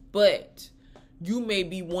 But you may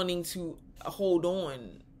be wanting to hold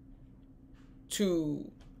on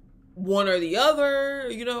to one or the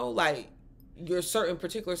other, like your certain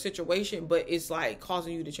particular situation, but it's like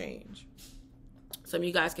causing you to change. Some of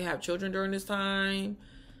you guys can have children during this time.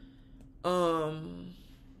 Or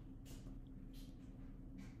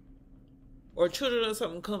children or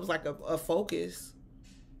something comes like a focus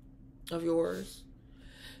of yours.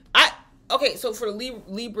 Okay, so for the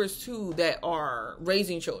Libras too that are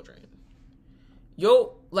raising children,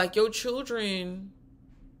 your children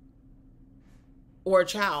or a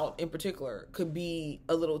child in particular could be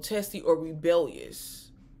a little testy or rebellious.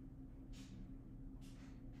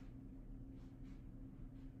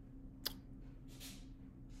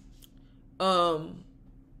 You're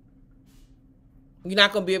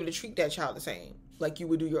not gonna be able to treat that child the same like you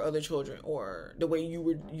would do your other children, or the way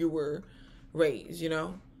you were raised,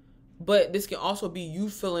 But this can also be you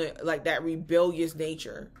feeling like that rebellious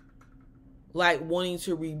nature, like wanting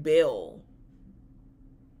to rebel.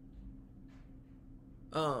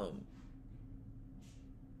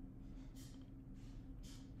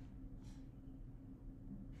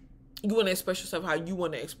 You want to express yourself how you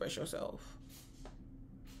want to express yourself.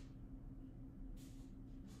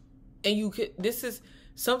 And you could, this is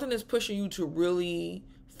something that's pushing you to really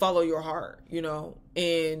follow your heart, you know?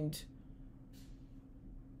 And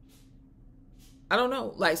I don't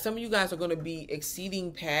know, like some of you guys are going to be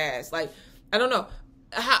exceeding past, like, I don't know.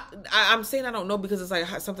 I'm saying I don't know because it's like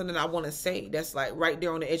something that I want to say that's like right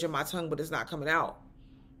there on the edge of my tongue, but it's not coming out.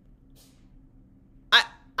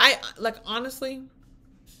 I like, honestly,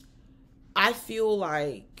 I feel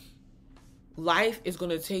like life is going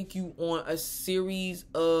to take you on a series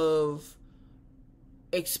of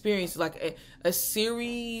experiences, like a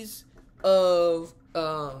series of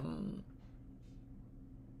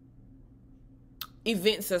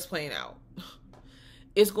events that's playing out.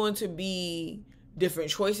 It's going to be different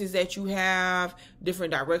choices that you have,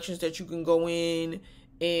 different directions that you can go in,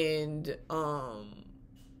 and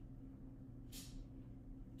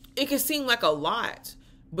it can seem like a lot,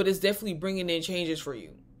 but it's definitely bringing in changes for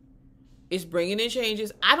you. It's bringing in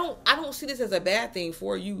changes. I don't see this as a bad thing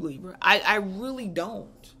for you, Libra. I really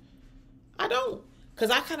don't. I don't.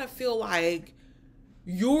 Because I kind of feel like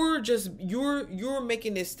you're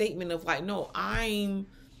making this statement of like, no, I'm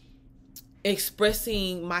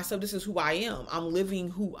expressing myself. This is who I am. I'm living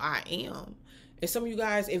who I am. And some of you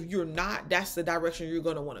guys, if you're not, that's the direction you're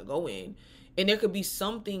going to want to go in. And there could be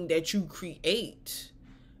something that you create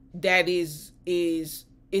that is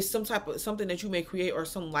some type of something that you may create, or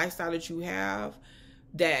some lifestyle that you have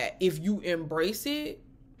that if you embrace it,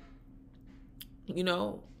 you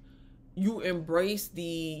know, you embrace the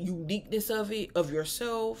uniqueness of it, of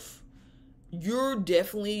yourself, you're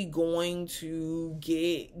definitely going to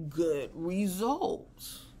get good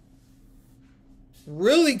results.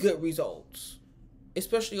 Really good results.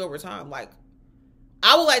 Especially over time. Like,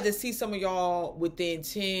 I would like to see some of y'all within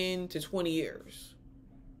 10 to 20 years.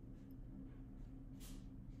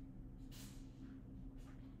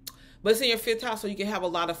 But it's in your 5th house, so you can have a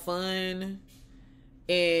lot of fun.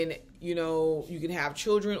 And, you know, you can have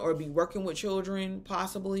children or be working with children,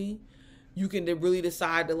 possibly. You can really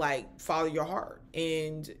decide to, like, follow your heart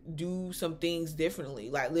and do some things differently.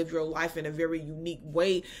 Like, live your life in a very unique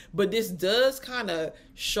way. But this does kind of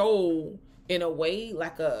show, in a way,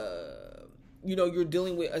 like you know, you're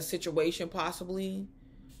dealing with a situation, possibly,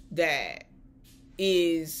 that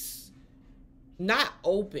is not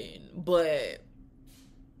open, but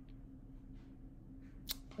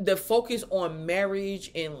the focus on marriage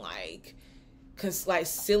and like, cause like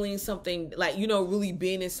sealing something, like, you know, really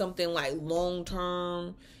being in something like long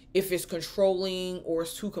term, if it's controlling or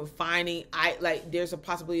it's too confining, there's a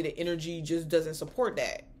possibility the energy just doesn't support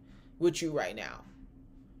that with you right now.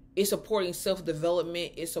 It's supporting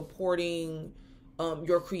self-development. It's supporting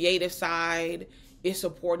your creative side. It's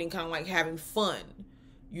supporting kind of like having fun,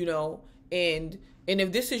 you know, and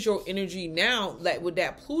if this is your energy now, like with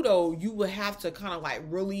that Pluto, you would have to kind of like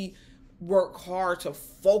really work hard to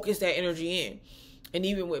focus that energy in. And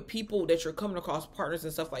even with people that you're coming across, partners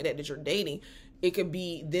and stuff like that you're dating, it could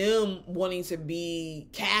be them wanting to be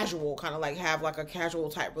casual, kind of like have like a casual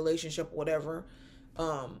type relationship, whatever,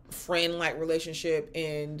 friend-like relationship.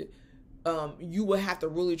 And you would have to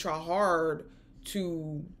really try hard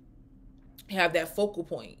to have that focal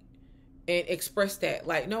point and express that.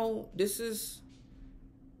 Like, no, this is...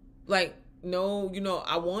 like, no, you know,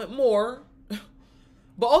 I want more.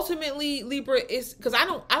 But ultimately, Libra, is because I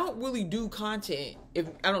don't really do content. If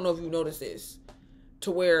I don't know if you notice this,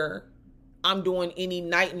 to where I'm doing any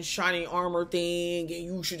knight in shining armor thing and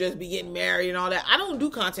you should just be getting married and all that. I don't do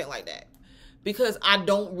content like that because I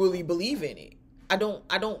don't really believe in it.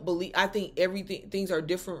 I think things are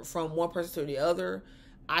different from one person to the other.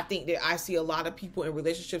 I think that I see a lot of people in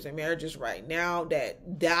relationships and marriages right now that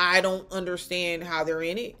I don't understand how they're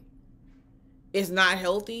in it. It's not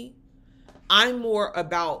healthy. I'm more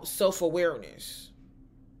about self-awareness,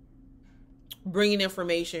 bringing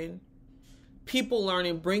information, people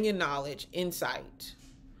learning, bringing knowledge, insight,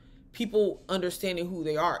 people understanding who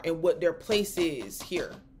they are and what their place is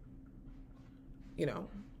here. You know,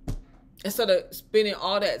 instead of spending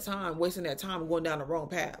all that time, wasting that time going down the wrong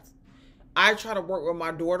path. I try to work with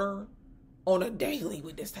my daughter on a daily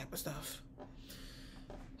with this type of stuff.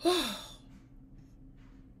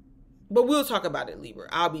 But we'll talk about it, Libra.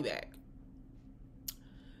 I'll be back.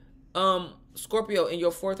 Scorpio in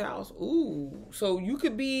your 4th house. Ooh. So you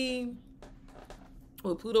could be,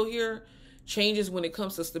 with Pluto here, changes when it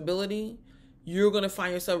comes to stability. You're going to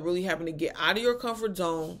find yourself really having to get out of your comfort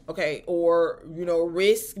zone. Okay. Or, you know,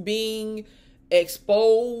 risk being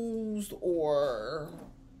exposed or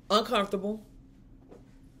uncomfortable.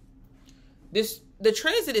 The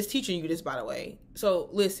transit is teaching you this, by the way. So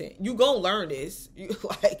listen, you gonna learn this.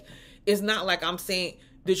 It's not like I'm saying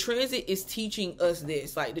the transit is teaching us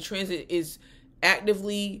this. Like the transit is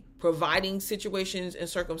actively providing situations and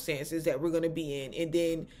circumstances that we're going to be in, and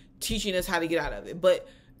then teaching us how to get out of it. But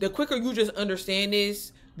the quicker you just understand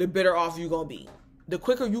this, the better off you're going to be. The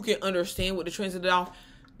quicker you can understand what the transit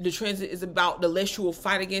is about, the less you will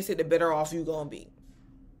fight against it, the better off you're going to be.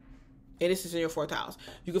 And this is in your 4th house.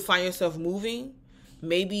 You can find yourself moving.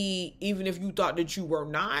 Maybe even if you thought that you were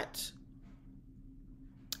not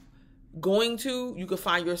going to, you could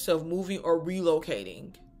find yourself moving or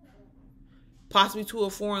relocating. Possibly to a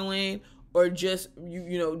foreign land, or just,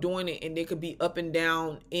 you know, doing it. And there could be up and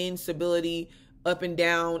down instability, up and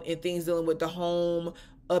down in things dealing with the home,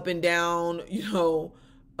 up and down, you know,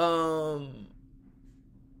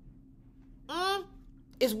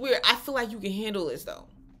 it's weird. I feel like you can handle this though.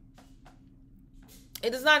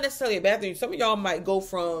 It is not necessarily a bad thing. Some of y'all might go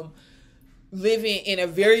from living in a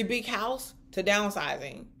very big house to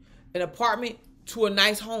downsizing, an apartment to a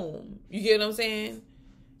nice home. You get what I'm saying?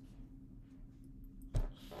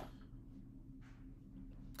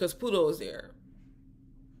 Because Pluto is there.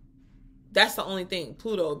 That's the only thing,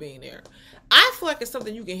 Pluto being there. I feel like it's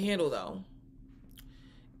something you can handle though.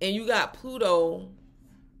 And you got Pluto.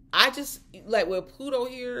 I just, like with Pluto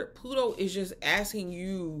here, Pluto is just asking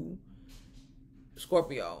you,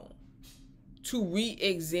 Scorpio, to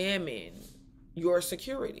re-examine your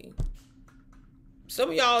security. Some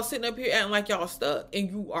of y'all sitting up here acting like y'all stuck, and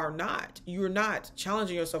you are not. You're not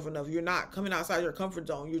challenging yourself enough. You're not coming outside your comfort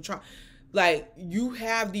zone. You're trying, like, you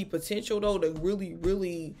have the potential though to really,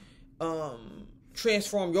 really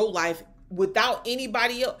transform your life without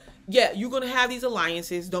anybody else. Yeah, you're gonna have these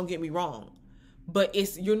alliances, don't get me wrong, but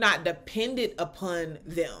you're not dependent upon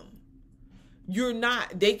them. You're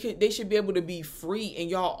not, they should be able to be free, and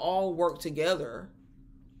y'all all work together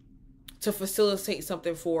to facilitate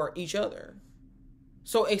something for each other.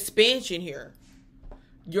 So expansion here.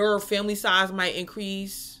 Your family size might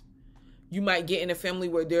increase. You might get in a family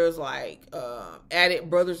where there's like added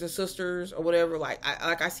brothers and sisters or whatever. Like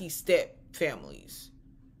I see step families,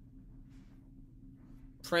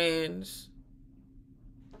 friends.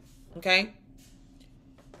 Okay.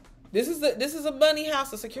 This is a money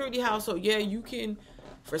house, a security house. So yeah, you can,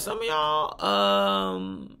 for some of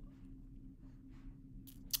y'all,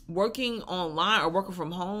 working online or working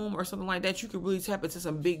from home or something like that, you could really tap into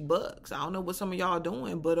some big bucks. I don't know what some of y'all are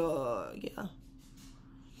doing, but yeah.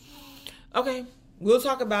 Okay, we'll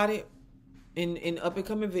talk about it in up and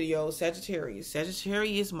coming videos.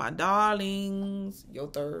 Sagittarius, my darlings, your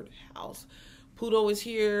 3rd house. Pluto is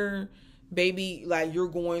here, baby. Like, you're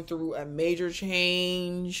going through a major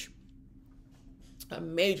change.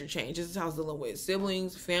 This is how it's dealing with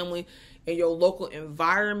siblings, family, and your local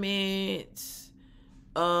environment.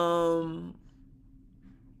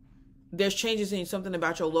 There's changes in something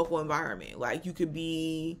about your local environment. Like, you could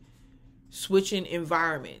be switching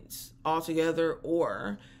environments altogether,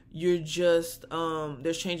 or you're just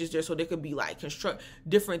there's changes there. So there could be like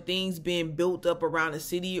different things being built up around the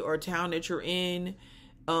city or town that you're in,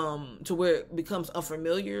 to where it becomes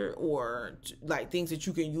unfamiliar, or like things that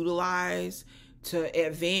you can utilize to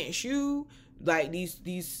advance you. Like these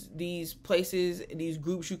places, these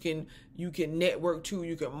groups you can network to,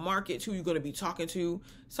 you can market to, you're going to be talking to.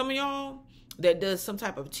 Some of y'all that does some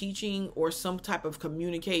type of teaching or some type of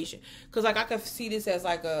communication. Because like I could see this as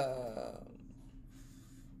like a,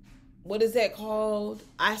 what is that called?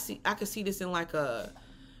 I could see this in like a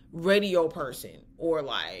radio person, or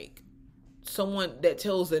like someone that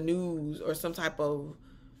tells the news, or some type of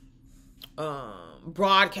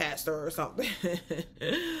broadcaster or something.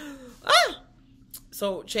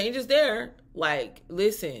 So changes there. Like,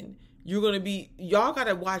 listen, y'all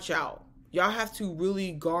gotta watch out. Y'all have to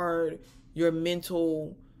really guard your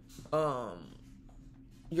mental,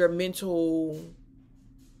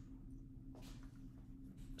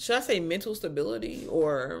 should I say mental stability?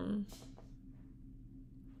 Or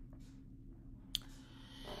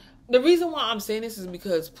the reason why I'm saying this is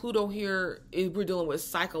because Pluto here, we're dealing with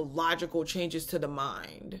psychological changes to the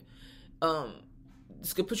mind.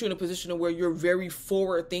 This could put you in a position where you're very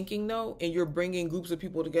forward thinking though, and you're bringing groups of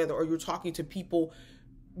people together, or you're talking to people.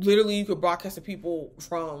 Literally, you could broadcast to people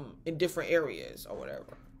from in different areas or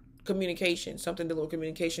whatever. Communication, something to do with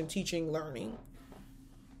communication, teaching, learning.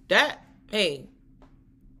 That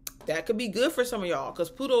could be good for some of y'all, because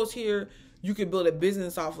Pluto's here. You could build a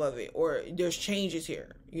business off of it, or there's changes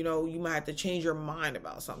here. You know, you might have to change your mind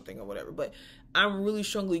about something or whatever. But I'm really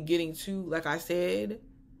strongly getting to, like I said,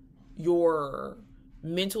 your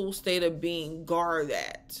mental state of being. Guard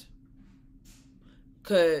that,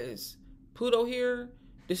 because Pluto here,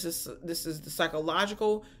 this is the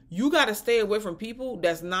psychological. You got to stay away from people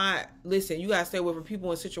that's not, listen, you got to stay away from people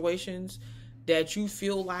in situations that you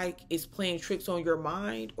feel like is playing tricks on your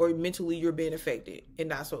mind, or mentally you're being affected, and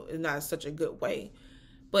not such a good way.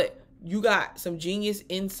 But you got some genius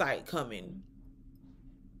insight coming,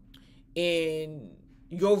 and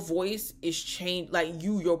your voice is changed. Like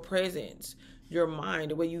your presence, your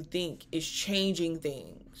mind, the way you think is changing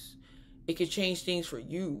things. It could change things for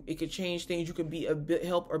you. It could change things. You can be a bit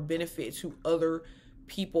help or benefit to other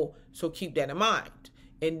people. So keep that in mind.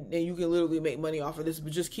 And you can literally make money off of this,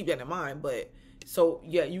 but just keep that in mind. But so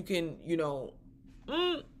yeah, you can,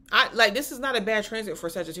 this is not a bad transit for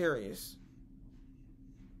Sagittarius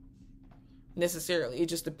necessarily. It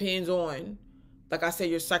just depends on, like I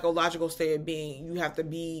said, your psychological state of being. You have to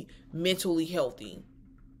be mentally healthy.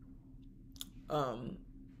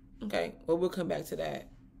 Okay, well, we'll come back to that.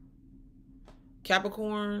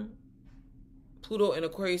 Capricorn, Pluto and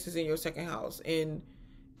Aquarius is in your second house, and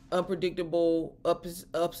unpredictable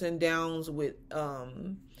ups and downs with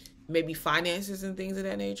maybe finances and things of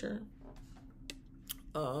that nature.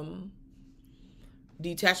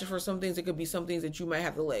 Detaching from some things. It could be some things that you might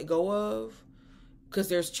have to let go of, because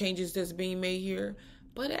there's changes that's being made here.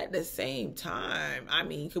 But at the same time, I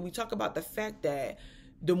mean, can we talk about the fact that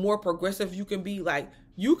the more progressive you can be, like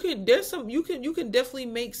you can definitely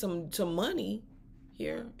make some money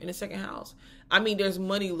here in the second house. I mean, there's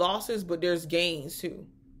money losses, but there's gains too,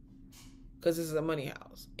 because this is a money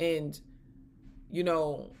house. And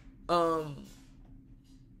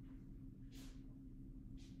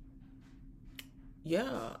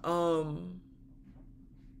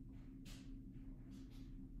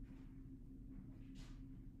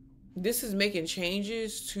this is making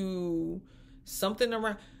changes to something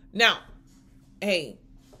around now. Hey,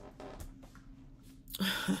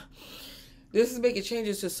 this is making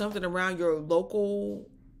changes to something around your local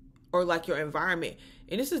or like your environment.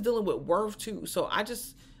 And this is dealing with worth too. So I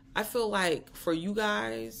feel like for you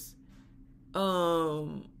guys,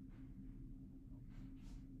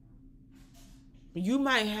 you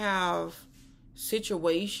might have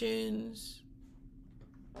situations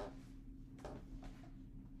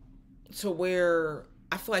to where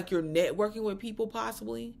I feel like you're networking with people,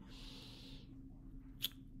 possibly.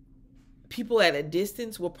 People at a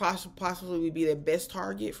distance will possibly be the best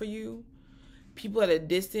target for you. People at a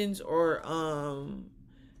distance, or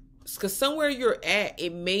because somewhere you're at,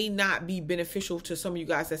 it may not be beneficial to some of you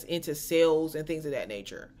guys that's into sales and things of that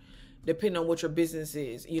nature, depending on what your business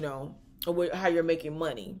is, or how you're making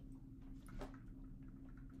money.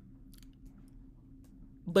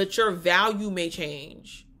 But your value may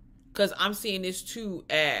change, because I'm seeing this too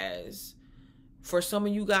as, for some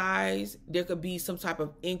of you guys, there could be some type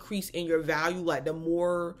of increase in your value. Like the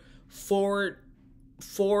more forward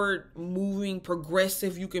moving,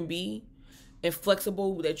 progressive you can be, and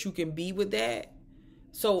flexible that you can be with that.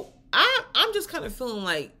 So I'm just kind of feeling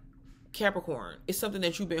like, Capricorn, it's something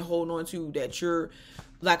that you've been holding on to, that you're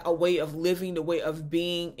like a way of living, the way of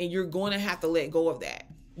being, and you're going to have to let go of that.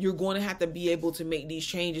 You're going to have to be able to make these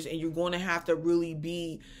changes, and you're going to have to really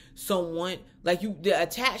be someone like the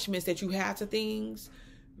attachments that you have to things,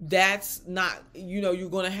 that's not, you're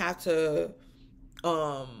going to have to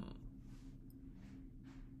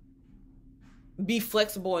be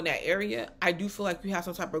flexible in that area. I do feel like you have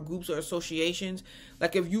some type of groups or associations.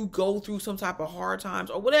 Like if you go through some type of hard times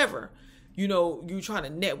or whatever, you're trying to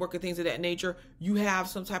network and things of that nature, you have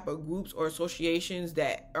some type of groups or associations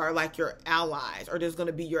that are like your allies, or there's going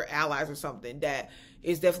to be your allies or something that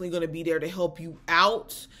is definitely going to be there to help you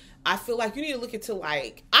out. I feel like you need to look into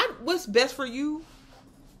what's best for you.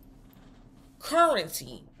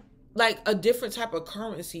 Currency, like a different type of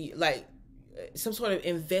currency, like some sort of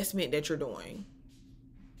investment that you're doing.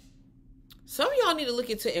 Some of y'all need to look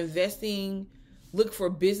into investing. Look for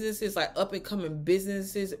businesses, like up and coming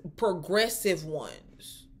businesses, progressive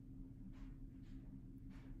ones,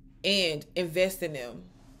 and invest in them.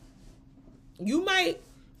 You might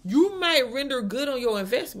render good on your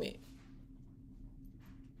investment.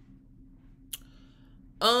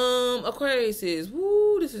 Aquarius is,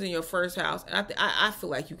 this is in your first house. And I feel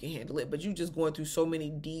like you can handle it, but you just going through so many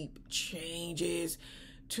deep changes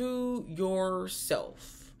to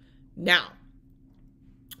yourself. Now,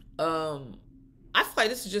 I feel like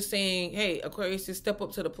this is just saying, hey, Aquarius, just step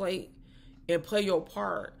up to the plate and play your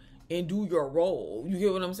part and do your role. You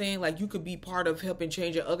get what I'm saying? Like, you could be part of helping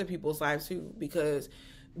changing other people's lives too, because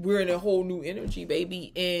we're in a whole new energy,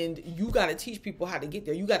 baby. And you got to teach people how to get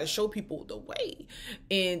there. You got to show people the way.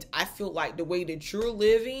 And I feel like the way that you're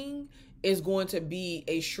living is going to be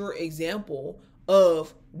a sure example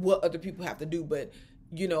of what other people have to do. But,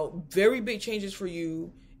 very big changes for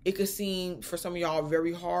you. It could seem for some of y'all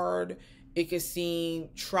very hard. It could seem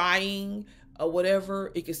trying. or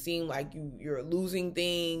whatever. It could seem like you're losing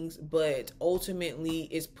things, but ultimately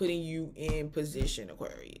it's putting you in position,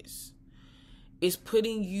 Aquarius. It's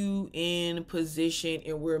putting you in position,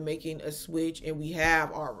 and we're making a switch, and we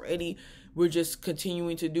have already. We're just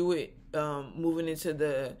continuing to do it, moving into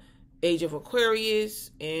the age of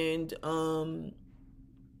Aquarius, and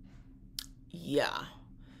yeah,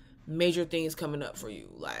 major things coming up for you,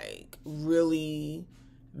 like really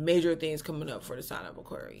major things coming up for the sign of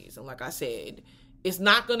Aquarius. And like I said, it's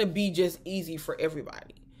not going to be just easy for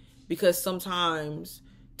everybody, because sometimes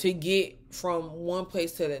to get from one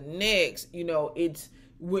place to the next,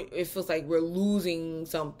 it feels like we're losing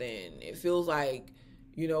something. It feels like,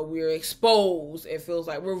 we're exposed. It feels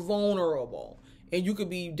like we're vulnerable. And you could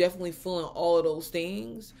be definitely feeling all of those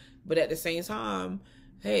things. But at the same time,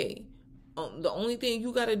 hey, the only thing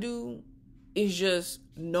you got to do is just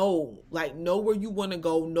know where you want to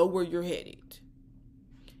go, know where you're headed.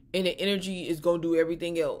 And the energy is going to do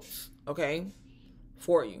everything else, okay,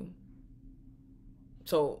 for you.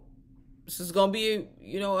 So this is going to be,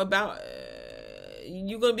 about,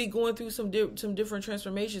 you're going to be going through some different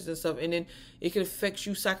transformations and stuff. And then it can affect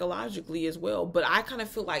you psychologically as well. But I kind of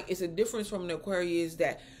feel like it's a difference from an Aquarius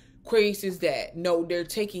that no, they're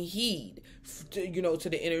taking heed to, to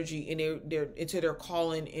the energy, and they're into their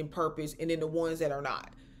calling and purpose, and then the ones that are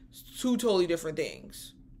not. Two totally different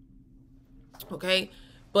things. Okay?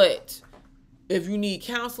 But if you need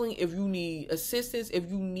counseling, if you need assistance,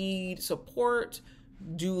 if you need support,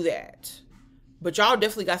 do that. But y'all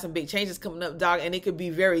definitely got some big changes coming up, dog, and it could be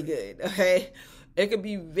very good. Okay? It could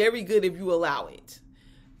be very good if you allow it.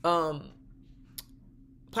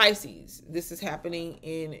 Pisces, this is happening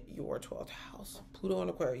in your 12th house. Pluto and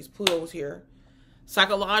Aquarius. Pluto is here.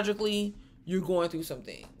 Psychologically, you're going through some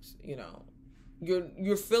things,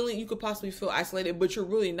 You're feeling, you could possibly feel isolated, but you're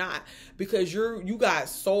really not, because you got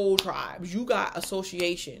soul tribes, you got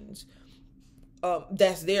associations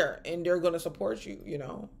that's there, and they're going to support you,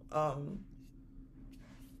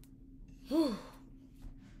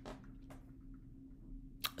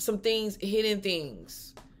 some things, hidden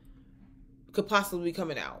things could possibly be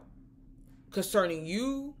coming out concerning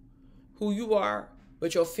you, who you are,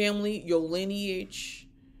 but your family, your lineage,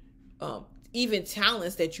 even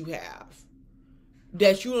talents that you have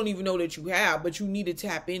that you don't even know that you have, but you need to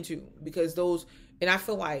tap into, because and I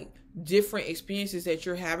feel like different experiences that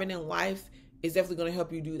you're having in life is definitely going to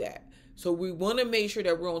help you do that. So we want to make sure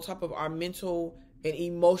that we're on top of our mental and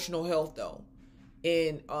emotional health, though.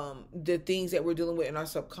 And the things that we're dealing with in our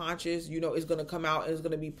subconscious, is going to come out, and it's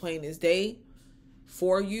going to be plain as day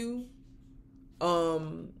for you. I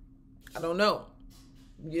don't know.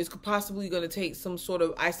 It's possibly going to take some sort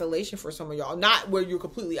of isolation for some of y'all. Not where you're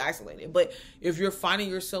completely isolated, but if you're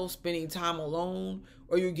finding yourself spending time alone,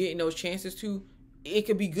 or you're getting those chances to, it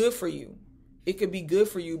could be good for you. It could be good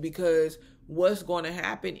for you, because what's going to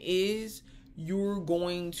happen is you're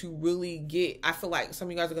going to really I feel like some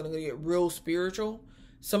of you guys are going to get real spiritual.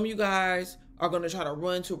 Some of you guys are going to try to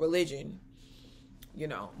run to religion,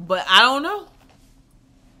 but I don't know.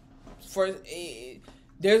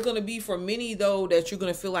 There's going to be, for many though, that you're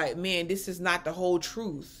going to feel like, man, this is not the whole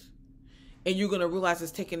truth. And you're going to realize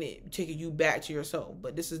it's taking you back to yourself.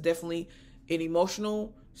 But this is definitely an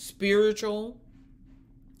emotional, spiritual,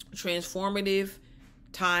 transformative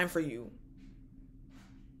time for you.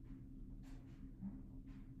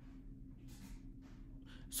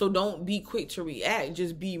 So don't be quick to react.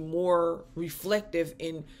 Just be more reflective.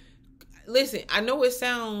 And listen, I know it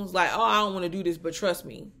sounds like, oh, I don't want to do this, but trust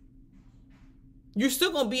me. You're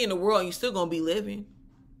still going to be in the world, and you're still going to be living.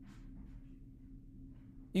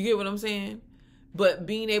 You get what I'm saying? But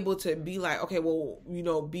being able to be like, okay, well,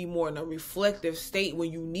 be more in a reflective state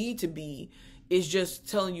when you need to be, is just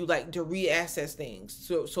telling you like to reassess things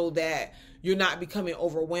so that you're not becoming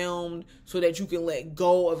overwhelmed, so that you can let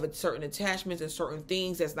go of certain attachments and certain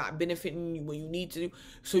things that's not benefiting you when you need to,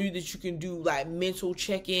 so that you can do like mental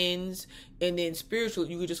check-ins, and then spiritual,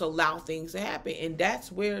 you can just allow things to happen. And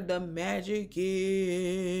that's where the magic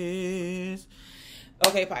is.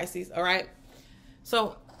 Okay, Pisces. All right.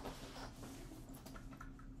 So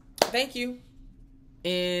thank you.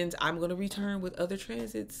 And I'm going to return with other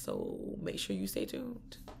transits, so make sure you stay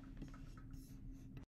tuned.